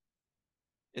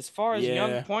 As far as young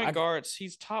Yeah, point guards,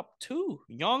 he's top two.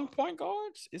 Young point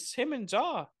guards, it's him and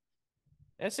Ja.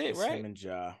 That's it, it's right? him and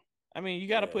Ja. I mean, you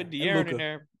got to Yeah, put and De'Aaron in Luca.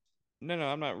 there. No,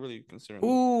 I'm not really considering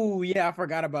Luka. Ooh, yeah, I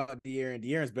forgot about De'Aaron.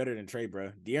 De'Aaron's better than Trae,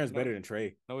 bro. De'Aaron's No, better than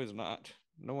Trae. no, he's not.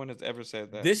 No one has ever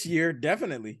said that. This year,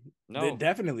 definitely. No,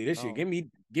 Definitely this year. no.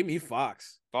 Give me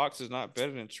Fox. Fox is not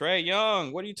better than Trae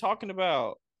Young. What are you talking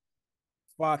about?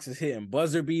 Fox is hitting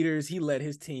buzzer beaters. He led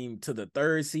his team to the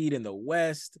third seed in the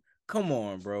West. Come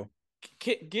on, bro.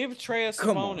 Give Trae a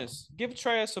Come on. Sabonis. Give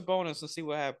Trae a Sabonis and see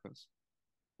what happens.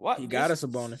 What? He got us a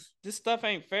bonus. This stuff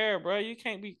ain't fair, bro. You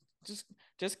can't be just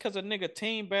because a nigga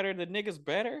team better, the niggas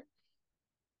better.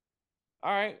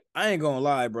 All right. I ain't gonna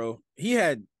lie, bro. He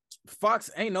had Fox.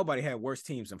 Ain't nobody had worse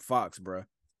teams than Fox, bro.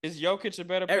 Is Jokic a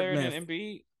better player Man, than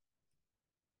Embiid?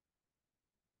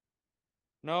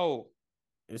 No.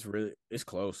 it's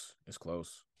close. It's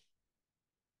close.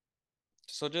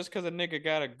 So just because a nigga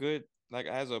got a good, like,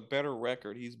 has a better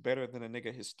record, he's better than a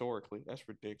nigga historically. That's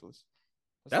ridiculous.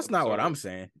 That's That's not what I'm absurd.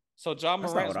 saying. So John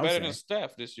That's not Morant's what I'm better than saying.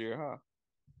 Steph this year, huh?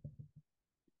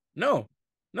 No,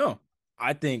 no.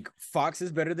 I think Fox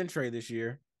is better than Trae this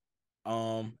year.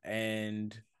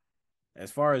 And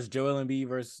as far as Joel Embiid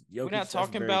versus We're not Jokic, that's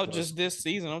talking very about close, just this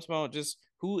season. I'm talking about just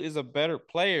who is a better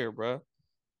player, bro.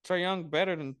 Trae Young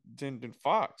better than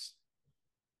Fox.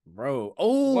 bro. What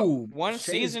Oh, one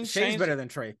season Shay's changed? better than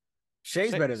Trae.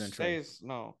 Shay's better than Trae. Shay's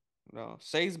no.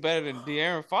 Shay's better than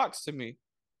De'Aaron Fox to me.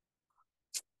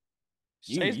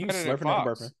 Shay's You better than slurping and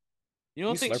burping. Fox. You You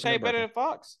don't think slurping Shay and better burping. than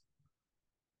Fox?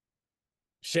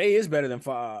 Shay is better than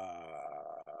Fox.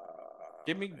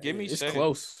 Give me It's Shay.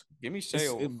 close. Give me Shay It's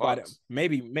over by Fox.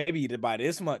 maybe by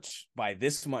this much. By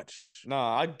this much. No,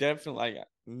 I definitely like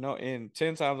no in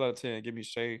 10 times out of 10, give me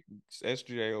Shay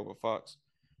SGA over Fox.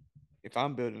 If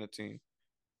I'm building a team.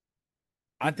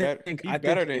 I He think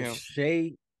better than if him.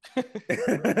 Shay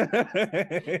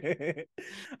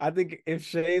I think if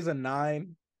Shay's a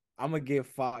 9, I'm gonna give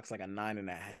Fox like a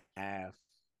 9.5.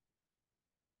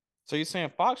 So you're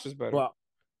saying Fox is better? Well,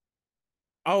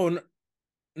 oh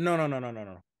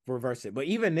no. Reverse it. But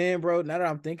even then, bro, now that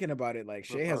I'm thinking about it, like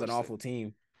Shay has an Reverse it. awful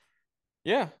team.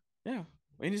 Yeah, yeah.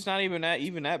 And it's not even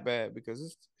that bad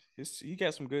because it's he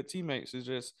got some good teammates. It's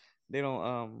just they don't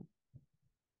um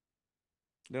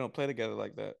they don't play together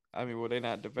like that. I mean, well, they're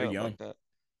not They're developed like young. that.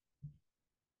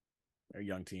 They're a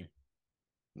young team.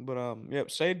 But yep,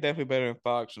 Shay definitely better than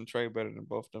Fox and Trey better than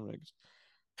both them niggas.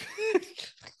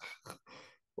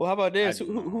 Well, how about I this?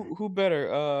 don't know. Who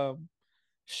better?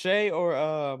 Shay or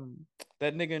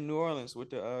that nigga in New Orleans with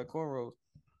the cornrows?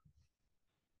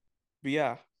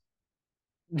 Bi.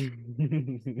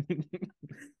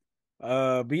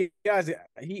 But yeah, guys,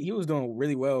 he was doing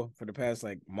really well for the past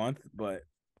like month, but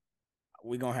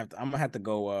I'm gonna have to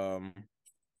go I'm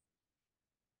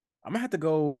gonna have to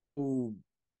go.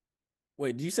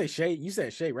 Wait, did you say Shay? You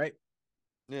said Shay, right?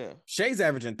 Yeah. Shay's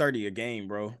averaging 30 a game,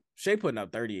 bro. Shay putting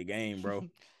up 30 a game, bro.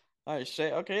 All right,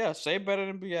 Shay. Okay, yeah, Shay better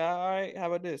than Bi. All right, how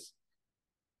about this?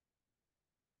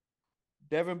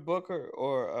 Devin Booker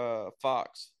or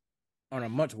Fox? on a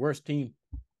much worse team.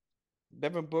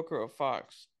 Devin Booker or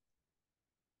Fox?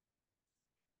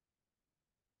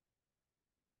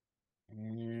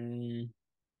 Mm,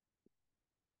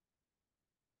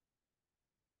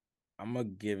 I'm gonna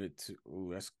give it to.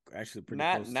 Ooh, that's actually pretty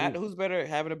Not close not too. who's better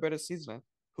having a better season.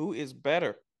 Who is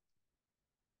better?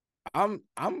 I'm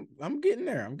getting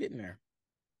there. I'm getting there.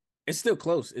 It's still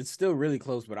close. It's still really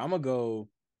close, but I'm gonna go.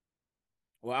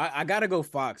 Well, I gotta go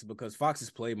Fox because Fox has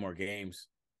played more games.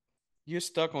 You're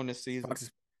stuck on this season. Fox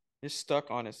is You're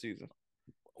stuck on this season.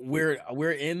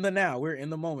 we're in the now. We're in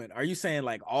the moment. Are you saying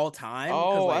like all time?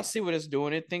 Because Oh, I like see what it's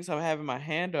doing. It thinks I'm having my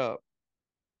hand up.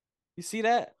 You see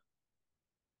that?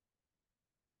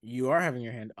 you are having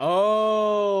your hand.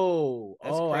 Oh,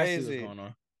 That's oh, I see what's crazy. going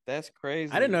on. That's I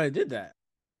didn't crazy. know it did that.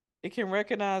 It can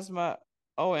recognize my.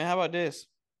 Oh, and how about this?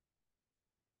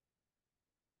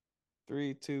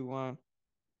 Three, two, one.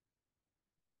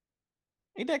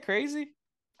 Ain't that crazy?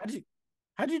 How'd you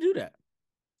how'd you do that?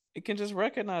 It can just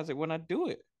recognize it when I do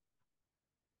it.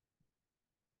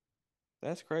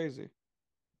 That's crazy.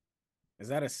 Is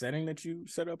that a setting that you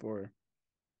set up or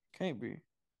Can't be.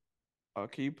 Oh,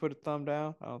 can you put a thumb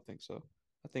down? I don't think so.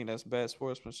 I think that's bad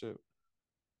sportsmanship.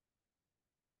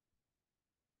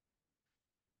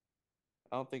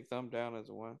 I don't think thumb down is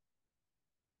a win.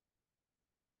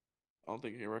 I don't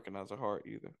think he can recognize a heart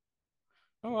either.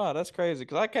 Oh wow, that's crazy.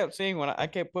 Cause I kept seeing when I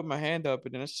kept putting my hand up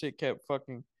and then this shit kept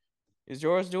fucking. Is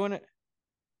yours doing it?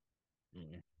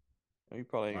 mm, Oh, you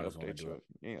probably I ain't just want to update do your it?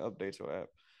 you ain't update your app.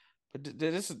 But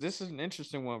this is an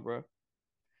interesting one, bro.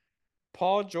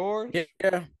 Paul George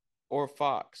Yeah. or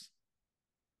Fox?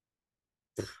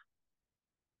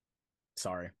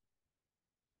 Sorry.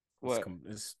 What?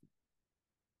 It's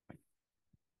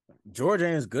George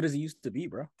ain't as good as he used to be,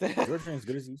 bro. George ain't as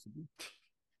good as he used to be.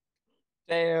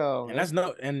 Damn, And that's that's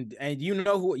no and you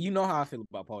know how I feel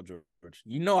about Paul George.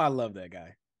 You know I love that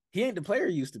guy. He ain't the player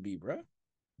he used to be, bro.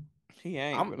 he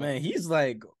ain't, I'm but man, he's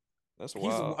like that's he's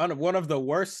wild. one of the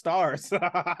worst stars.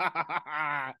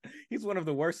 He's one of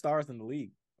the worst stars in the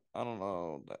league. I don't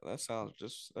know. That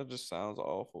just sounds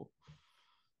awful.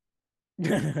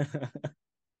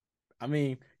 I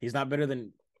mean, he's not better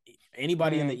than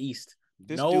anybody in Man, the East.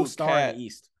 this No dude star in the cat,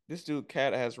 East. this dude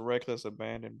cat has reckless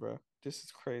abandon, bro. This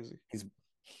is crazy. He's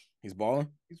he's balling.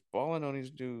 He's balling on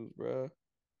these dudes, bro.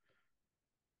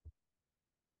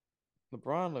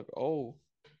 LeBron look old.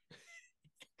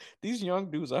 These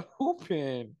young dudes are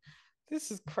hooping.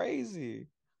 This is crazy.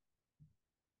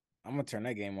 I'm gonna turn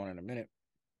that game on in a minute.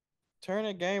 Turn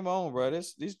the game on, bro.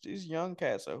 These young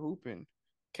cats are hooping.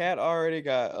 Cat already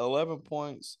got 11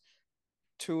 points,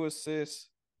 2 assists,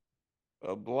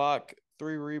 a block,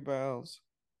 3 rebounds.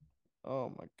 Oh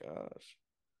my gosh.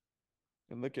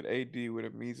 And look at AD with a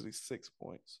measly 6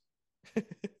 points.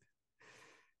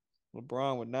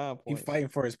 LeBron with 9 He's points. fighting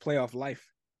for his playoff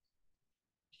life.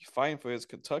 He's fighting for his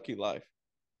Kentucky life.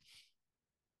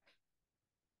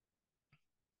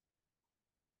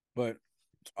 But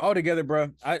altogether,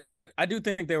 bro, I do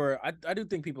think I do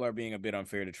think people are being a bit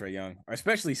unfair to Trae Young,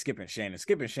 especially Skip and Shannon.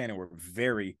 Skip and Shannon were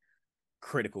very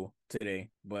critical today,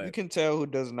 You but can tell who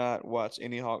does not watch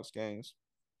any Hawks games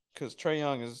because Trae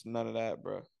Young is none of that,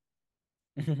 bro.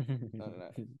 None of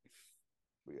that.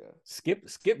 But yeah.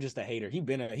 Skip just a hater. He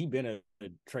been a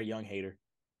Trae Young hater.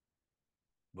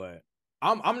 But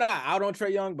I'm not out on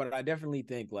Trae Young, but I definitely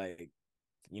think like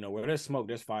where there's smoke,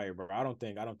 there's fire, bro. I don't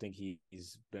think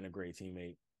he's been a great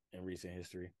teammate in recent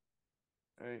history.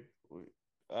 Hey,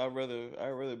 I'd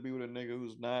rather be with a nigga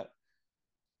who's not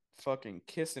fucking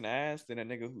kissing ass than a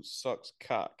nigga who sucks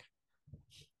cock.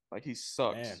 Like he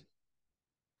sucks. Man,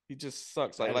 He just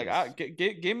sucks. Like that like I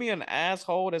is give me an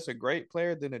asshole that's a great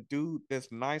player than a dude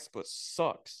that's nice but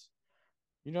sucks.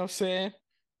 You know what I'm saying?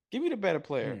 Give me the better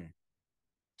player. hmm.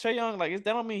 Trae Young, like that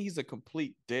don't mean he's a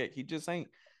complete dick. He just ain't.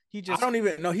 He I just don't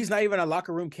even know he's not even a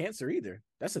locker room cancer either.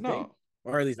 That's the thing. no.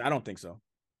 Or at least I don't think so.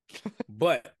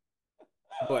 But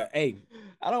hey,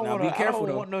 now be I careful don't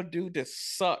though. want no dude that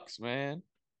sucks, man.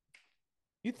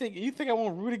 You think I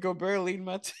want Rudy Gobert leading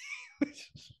my team?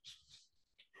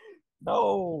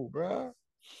 No, bro.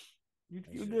 It's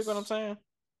You dig what I'm just saying?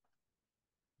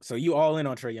 so you all in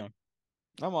on Trae Young.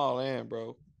 I'm all in,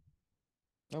 bro.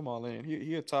 I'm all in.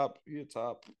 He a top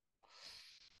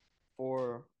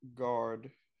 4 guard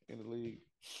in the league.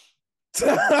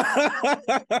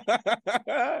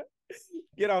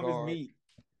 Get off his Guard. meat.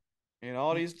 And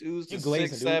all You, these dudes you that glazing,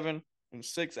 six dude. seven and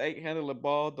 6'8" handle the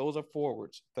ball. Those are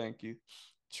forwards. Thank you.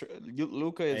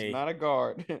 Luca is Hey. not a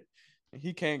guard.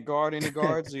 He can't guard any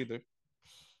guards either.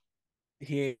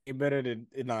 he ain't better than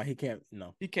no. He can't.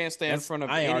 No, He can't stand in that's front of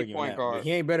I ain't any arguing point that. But guard.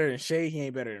 he ain't better than Shea. He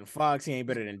ain't better than Fox. He ain't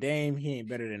better than Dame.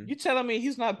 You telling me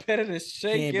he's not better than He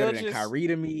Shea ain't better than Gilgeous? Kyrie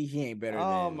to me. He ain't better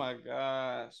Oh than my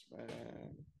gosh, man.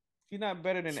 He's not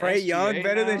better than Trae Young. SGA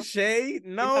Better than now. Shea? He's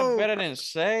not No, better than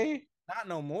Shea. not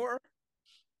no more.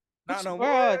 Not Which, no more.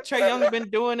 bro, Trae Young been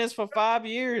doing this for 5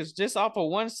 years, just off of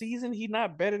one season. He's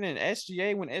not better than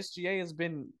SGA when SGA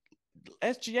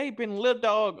been little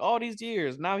dog all these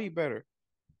years. Now he better.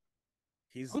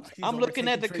 He's I'm looking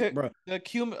at overtaking Trae,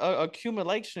 bro.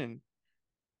 accumulation.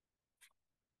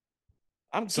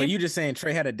 I'm So give you just saying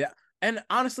Trae had a down? And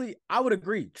honestly, I would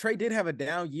agree. Trae did have a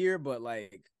down year, but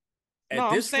like No, at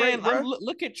I'm this saying rate, bro,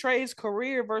 look at Trae's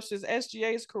career versus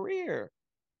SGA's career.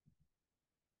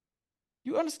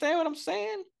 You understand what I'm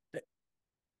saying?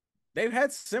 they've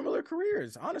had similar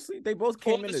careers. Honestly, they both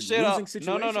Pull came the into shit losing up.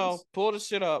 No, no, no. situations. Pull the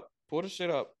shit up. Pull the shit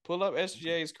up. Pull up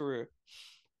SGA's career.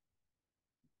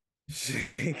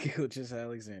 Just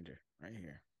Alexander right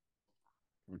here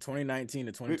from 2019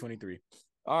 to We, 2023.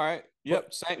 all right.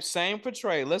 But Yep. Same for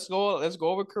Trae. Let's go. Let's go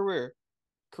over career.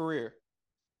 Career.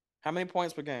 How many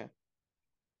points per game?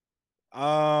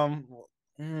 um,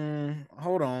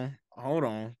 hold on,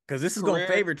 because this is gonna Career.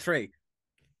 favor Trae.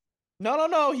 No, no,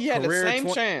 no. He had the Career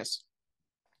same chance.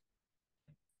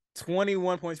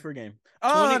 21 points per game.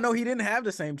 20. No, he didn't have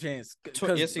the same chance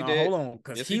because Yes, he did. hold on,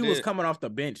 because Yes, he he was did. coming off the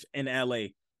bench in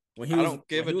LA I don't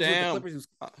give when a he was with the damn. Clippers.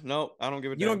 No, I don't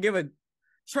give a You damn. don't give a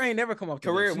Trae never come off the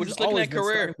bench. Career. We're He's just looking always at been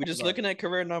career. starting We're point just guard. looking at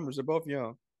career numbers. They're both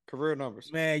young. Career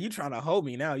numbers. Man, you trying to hold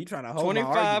me now? You trying to hold my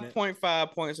argument?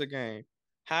 25.5 points a game.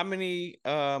 How many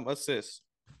assists?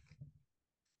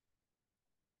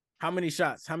 How many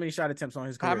shots? How many shot attempts on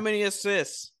his How career? many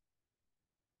assists?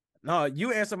 No,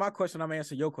 you answer my question. I'm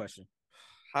answering your question.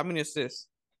 How many assists?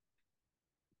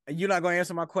 And you're not gonna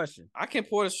answer my question. I can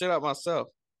pull this shit up myself.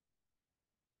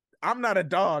 I'm not a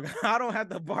dog. I don't have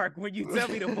to bark when you tell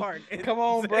me to bark. Come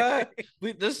on, bruh.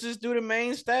 Let's just do the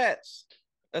main stats.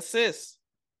 Assists.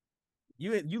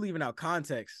 You leaving out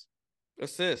context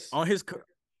Assists. on his.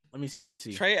 Let me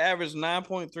see. Trae averaged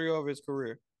 9.3 over his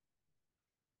career.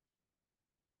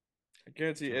 I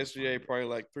guarantee SGA probably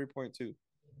like 3.2.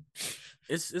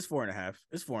 It's 4.5.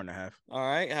 It's 4.5. All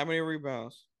right. How many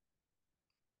rebounds?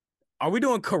 Are we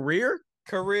doing career?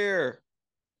 Career.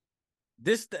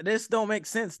 This don't make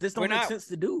sense. This don't make sense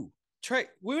to do. Trae,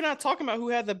 we're not talking about who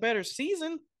had the better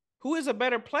season. Who is a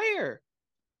better player?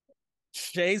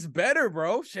 Shay's better,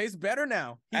 bro. Shay's better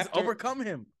now. He's overcome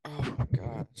him. Oh my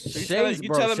god.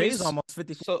 So Shay's almost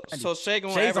 50. So Shea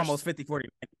gonna Shay's average almost 50 40.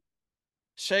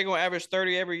 Shea gonna average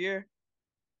 30 every year?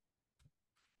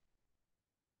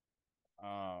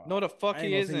 No, the fuck I ain't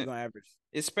he gonna say he's isn't. gonna average.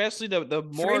 Especially the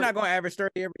more Trey not gonna average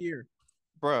 30 every year.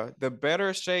 bruh, the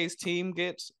better Shea's team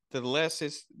gets, the less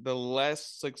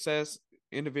success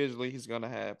individually he's gonna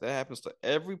have. That happens to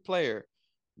every player.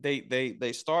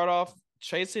 They start off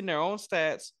chasing their own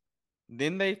stats,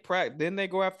 then they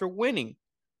go after winning,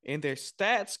 and their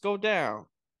stats go down.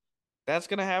 That's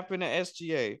gonna happen at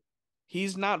SGA.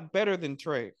 He's not better than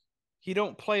Trae. He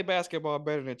don't play basketball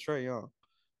better than Trae Young.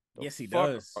 Yes, he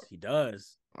does. He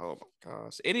does. Oh my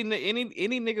gosh. Any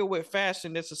nigga with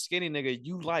fashion that's a skinny nigga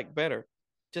you like better.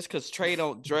 Just cause Trae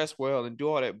don't dress well and do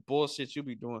all that bullshit you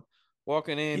be doing.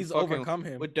 Walking in He's fucking overcome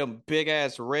him with them big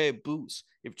ass red boots.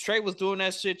 If Trae was doing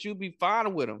that shit, you'd be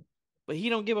fine with him. But he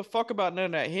don't give a fuck about none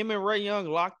of that. Him and Ray Young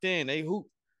locked in. They hoop.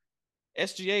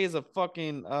 SGA is a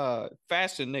fucking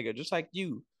fashion nigga, just like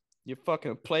you. You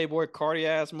fucking playboy cardi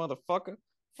ass motherfucker.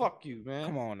 Fuck you, man.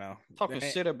 Come on now. Talking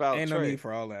shit about ain't Trae. No need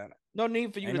for all that. No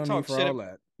need for you ain't to no talk for shit. All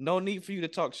that. No need for you to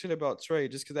talk shit about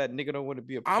Trae just because that nigga don't want to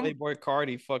be a playboy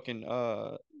cardi fucking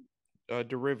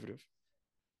derivative.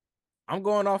 I'm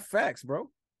going off facts, bro.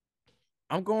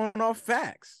 I'm going off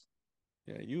facts.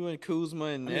 Yeah, you and Kuzma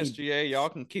and SGA, y'all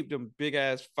can keep them big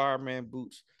ass fireman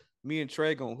boots. Me and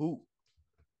Trae gonna hoop.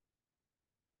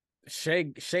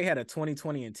 Shea had a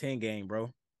 2020 and 10 game,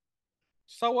 bro.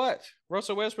 So what?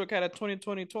 Russell Westbrook had a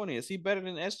 2020. Is he better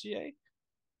than SGA?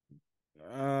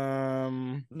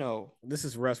 No. This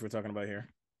is Russ we're talking about here.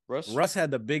 Russ had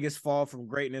the biggest fall from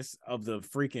greatness of the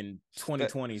freaking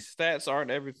 2020s. Stats aren't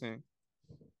everything.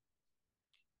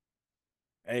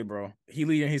 Hey, bro, he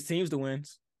leading his teams to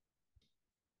wins.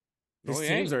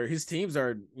 His teams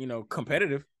are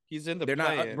competitive. He's in the They're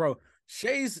play-in. not, bro.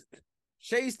 Shay's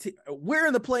we're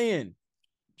in the play-in.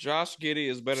 Josh Giddey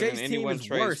is better than anyone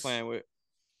Trae's playing with.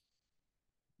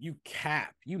 You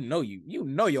cap. You know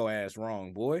your ass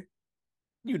wrong, boy.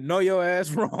 You know your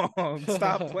ass wrong.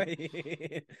 Stop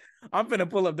playing. I'm finna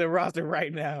pull up the roster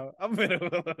right now.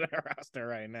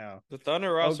 The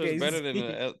Thunder roster is better than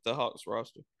the Hawks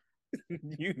roster.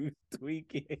 You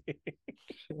tweaking.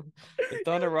 The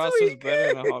Thunder You roster is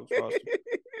better than the Hawks roster.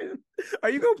 tweaking. Are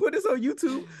you gonna put this on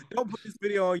YouTube? Don't put this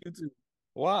video on YouTube.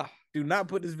 Why? Do not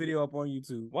put this video up on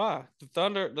YouTube Why? The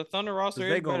Thunder roster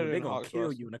because is better they than the gonna Hawks kill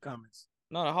roster. you in the comments.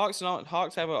 No, the Hawks not.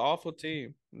 Hawks have an awful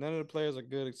team. None of the players are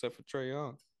good except for Trae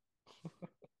Young.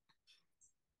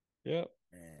 Yep.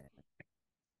 Man,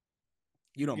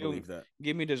 you don't Give, believe that.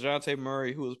 give me DeJounte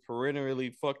Murray, who was perennially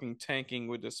fucking tanking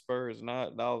with the Spurs.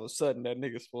 Not all of a sudden that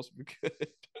nigga's supposed to be good.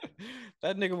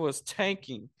 That nigga was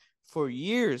tanking for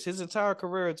years. His entire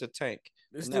career is a tank.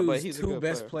 This And that, but dude's he's a two good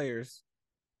best player. players.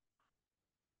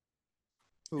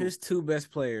 Who? His two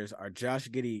best players are Josh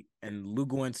Giddey and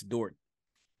Luguentz Dort.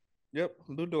 Yep,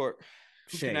 Lou Dort,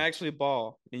 who can Shay. actually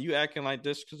ball. And you acting like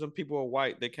this because some people are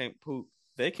white, they can't poop.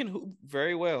 They can hoop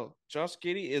very well. Josh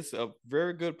Giddey is a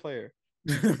very good player.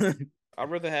 I'd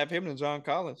rather have him than John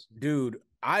Collins. Dude,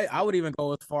 I would even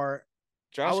go as far. I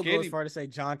Josh would go as Giddey, far to say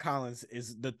John Collins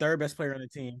is the third best player on the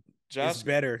team. Is Josh,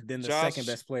 better than the second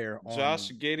Josh, best player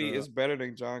Josh on Giddey the. is better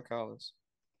than John Collins.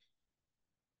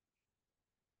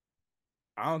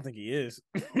 I don't think he is.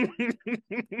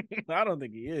 I don't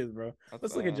think he is, bro.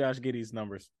 Let's look at Josh Giddey's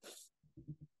numbers.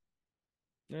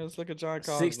 Yeah, let's look at John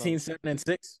Collins. 16, 7, and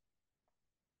 6.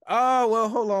 Oh, well,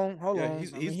 hold on. Yeah, I mean,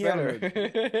 he's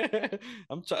better.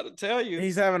 I'm trying to tell you.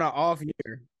 He's having an off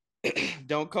year.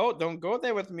 Don't go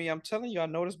there with me. I'm telling you, I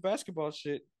know this basketball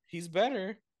shit. He's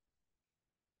better.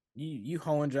 You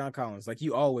hoeing John Collins like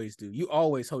you always do. You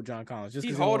always hoe John Collins just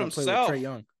He because you don't hold want to play with himself. Trae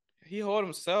Young. He hold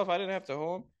himself. I didn't have to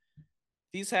hold him.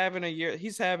 He's having a year.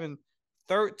 He's having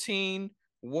 13,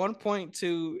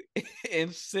 1.2,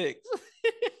 and 6.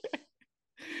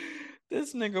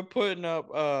 This nigga putting up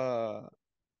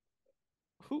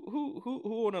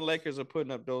who on the Lakers are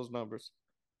putting up those numbers?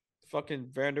 Fucking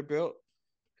Vanderbilt.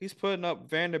 He's putting up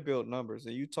Vanderbilt numbers,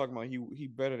 and you talking about he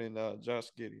better than Josh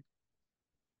Giddey.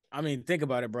 I mean, think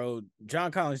about it, bro.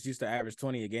 John Collins used to average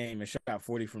 20 a game and shot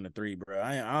 40 from the three, bro.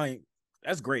 I ain't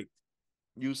that's great.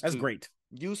 That's great.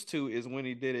 Used to is when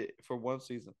he did it for one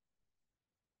season.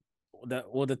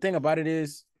 The thing about it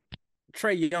is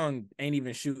Trae Young ain't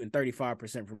even shooting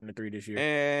 35% from the three this year.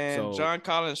 And John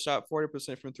Collins shot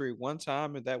 40% from three one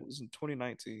time, and that was in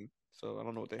 2019. So I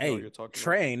don't know what the hell you're talking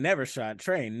about. Trae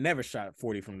ain't never shot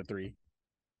 40 from the three.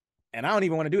 And I don't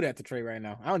even want to do that to Trae right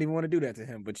now. I don't even want to do that to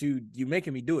him, but you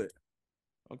making me do it.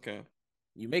 Okay.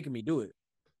 You making me do it.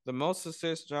 The most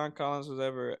assists John Collins has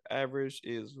ever averaged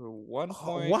is 1.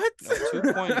 What? No,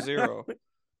 2.0.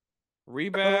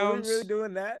 Rebounds. Are we really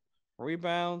doing that?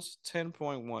 Rebounds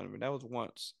 10.1. I mean, that was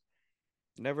once.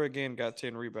 Never again got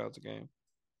 10 rebounds a game.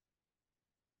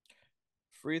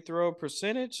 Free throw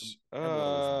percentage. That boy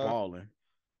was balling.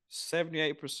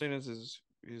 78% is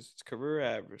his career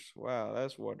average. Wow,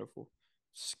 that's wonderful.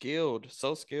 Skilled,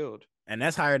 so skilled. And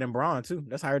that's higher than Braun, too.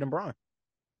 That's higher than Braun.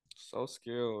 So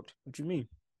skilled. What you mean?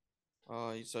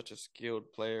 Oh, he's such a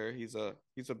skilled player. He's a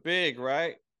big,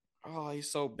 right? Oh, he's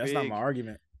so big. That's not my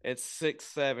argument. At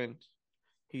 6'7".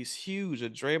 He's huge, a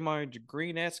Draymond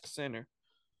Green-esque center.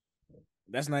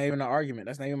 That's not even an argument.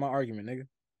 That's not even my argument, nigga.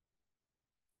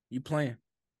 You playing.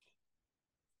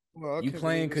 Well, you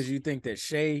playing because you think that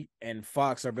Shea and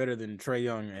Fox are better than Trae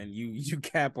Young, and you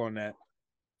cap on that.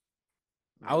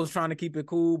 I was trying to keep it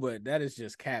cool, but that is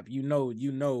just cap. You know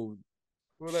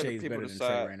we'll let Shea's the people better decide.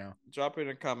 than Trae right now. Drop it in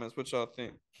the comments what y'all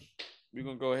think. We're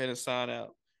gonna go ahead and sign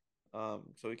out.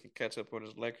 So we can catch up on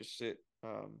this Lakers shit.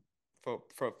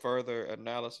 For further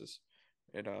analysis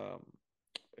and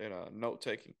note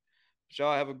taking.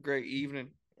 Y'all have a great evening.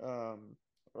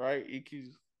 Right,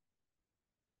 EQs.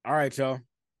 All right, y'all.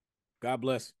 God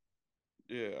bless.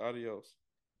 Yeah, adios.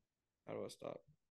 How do I stop?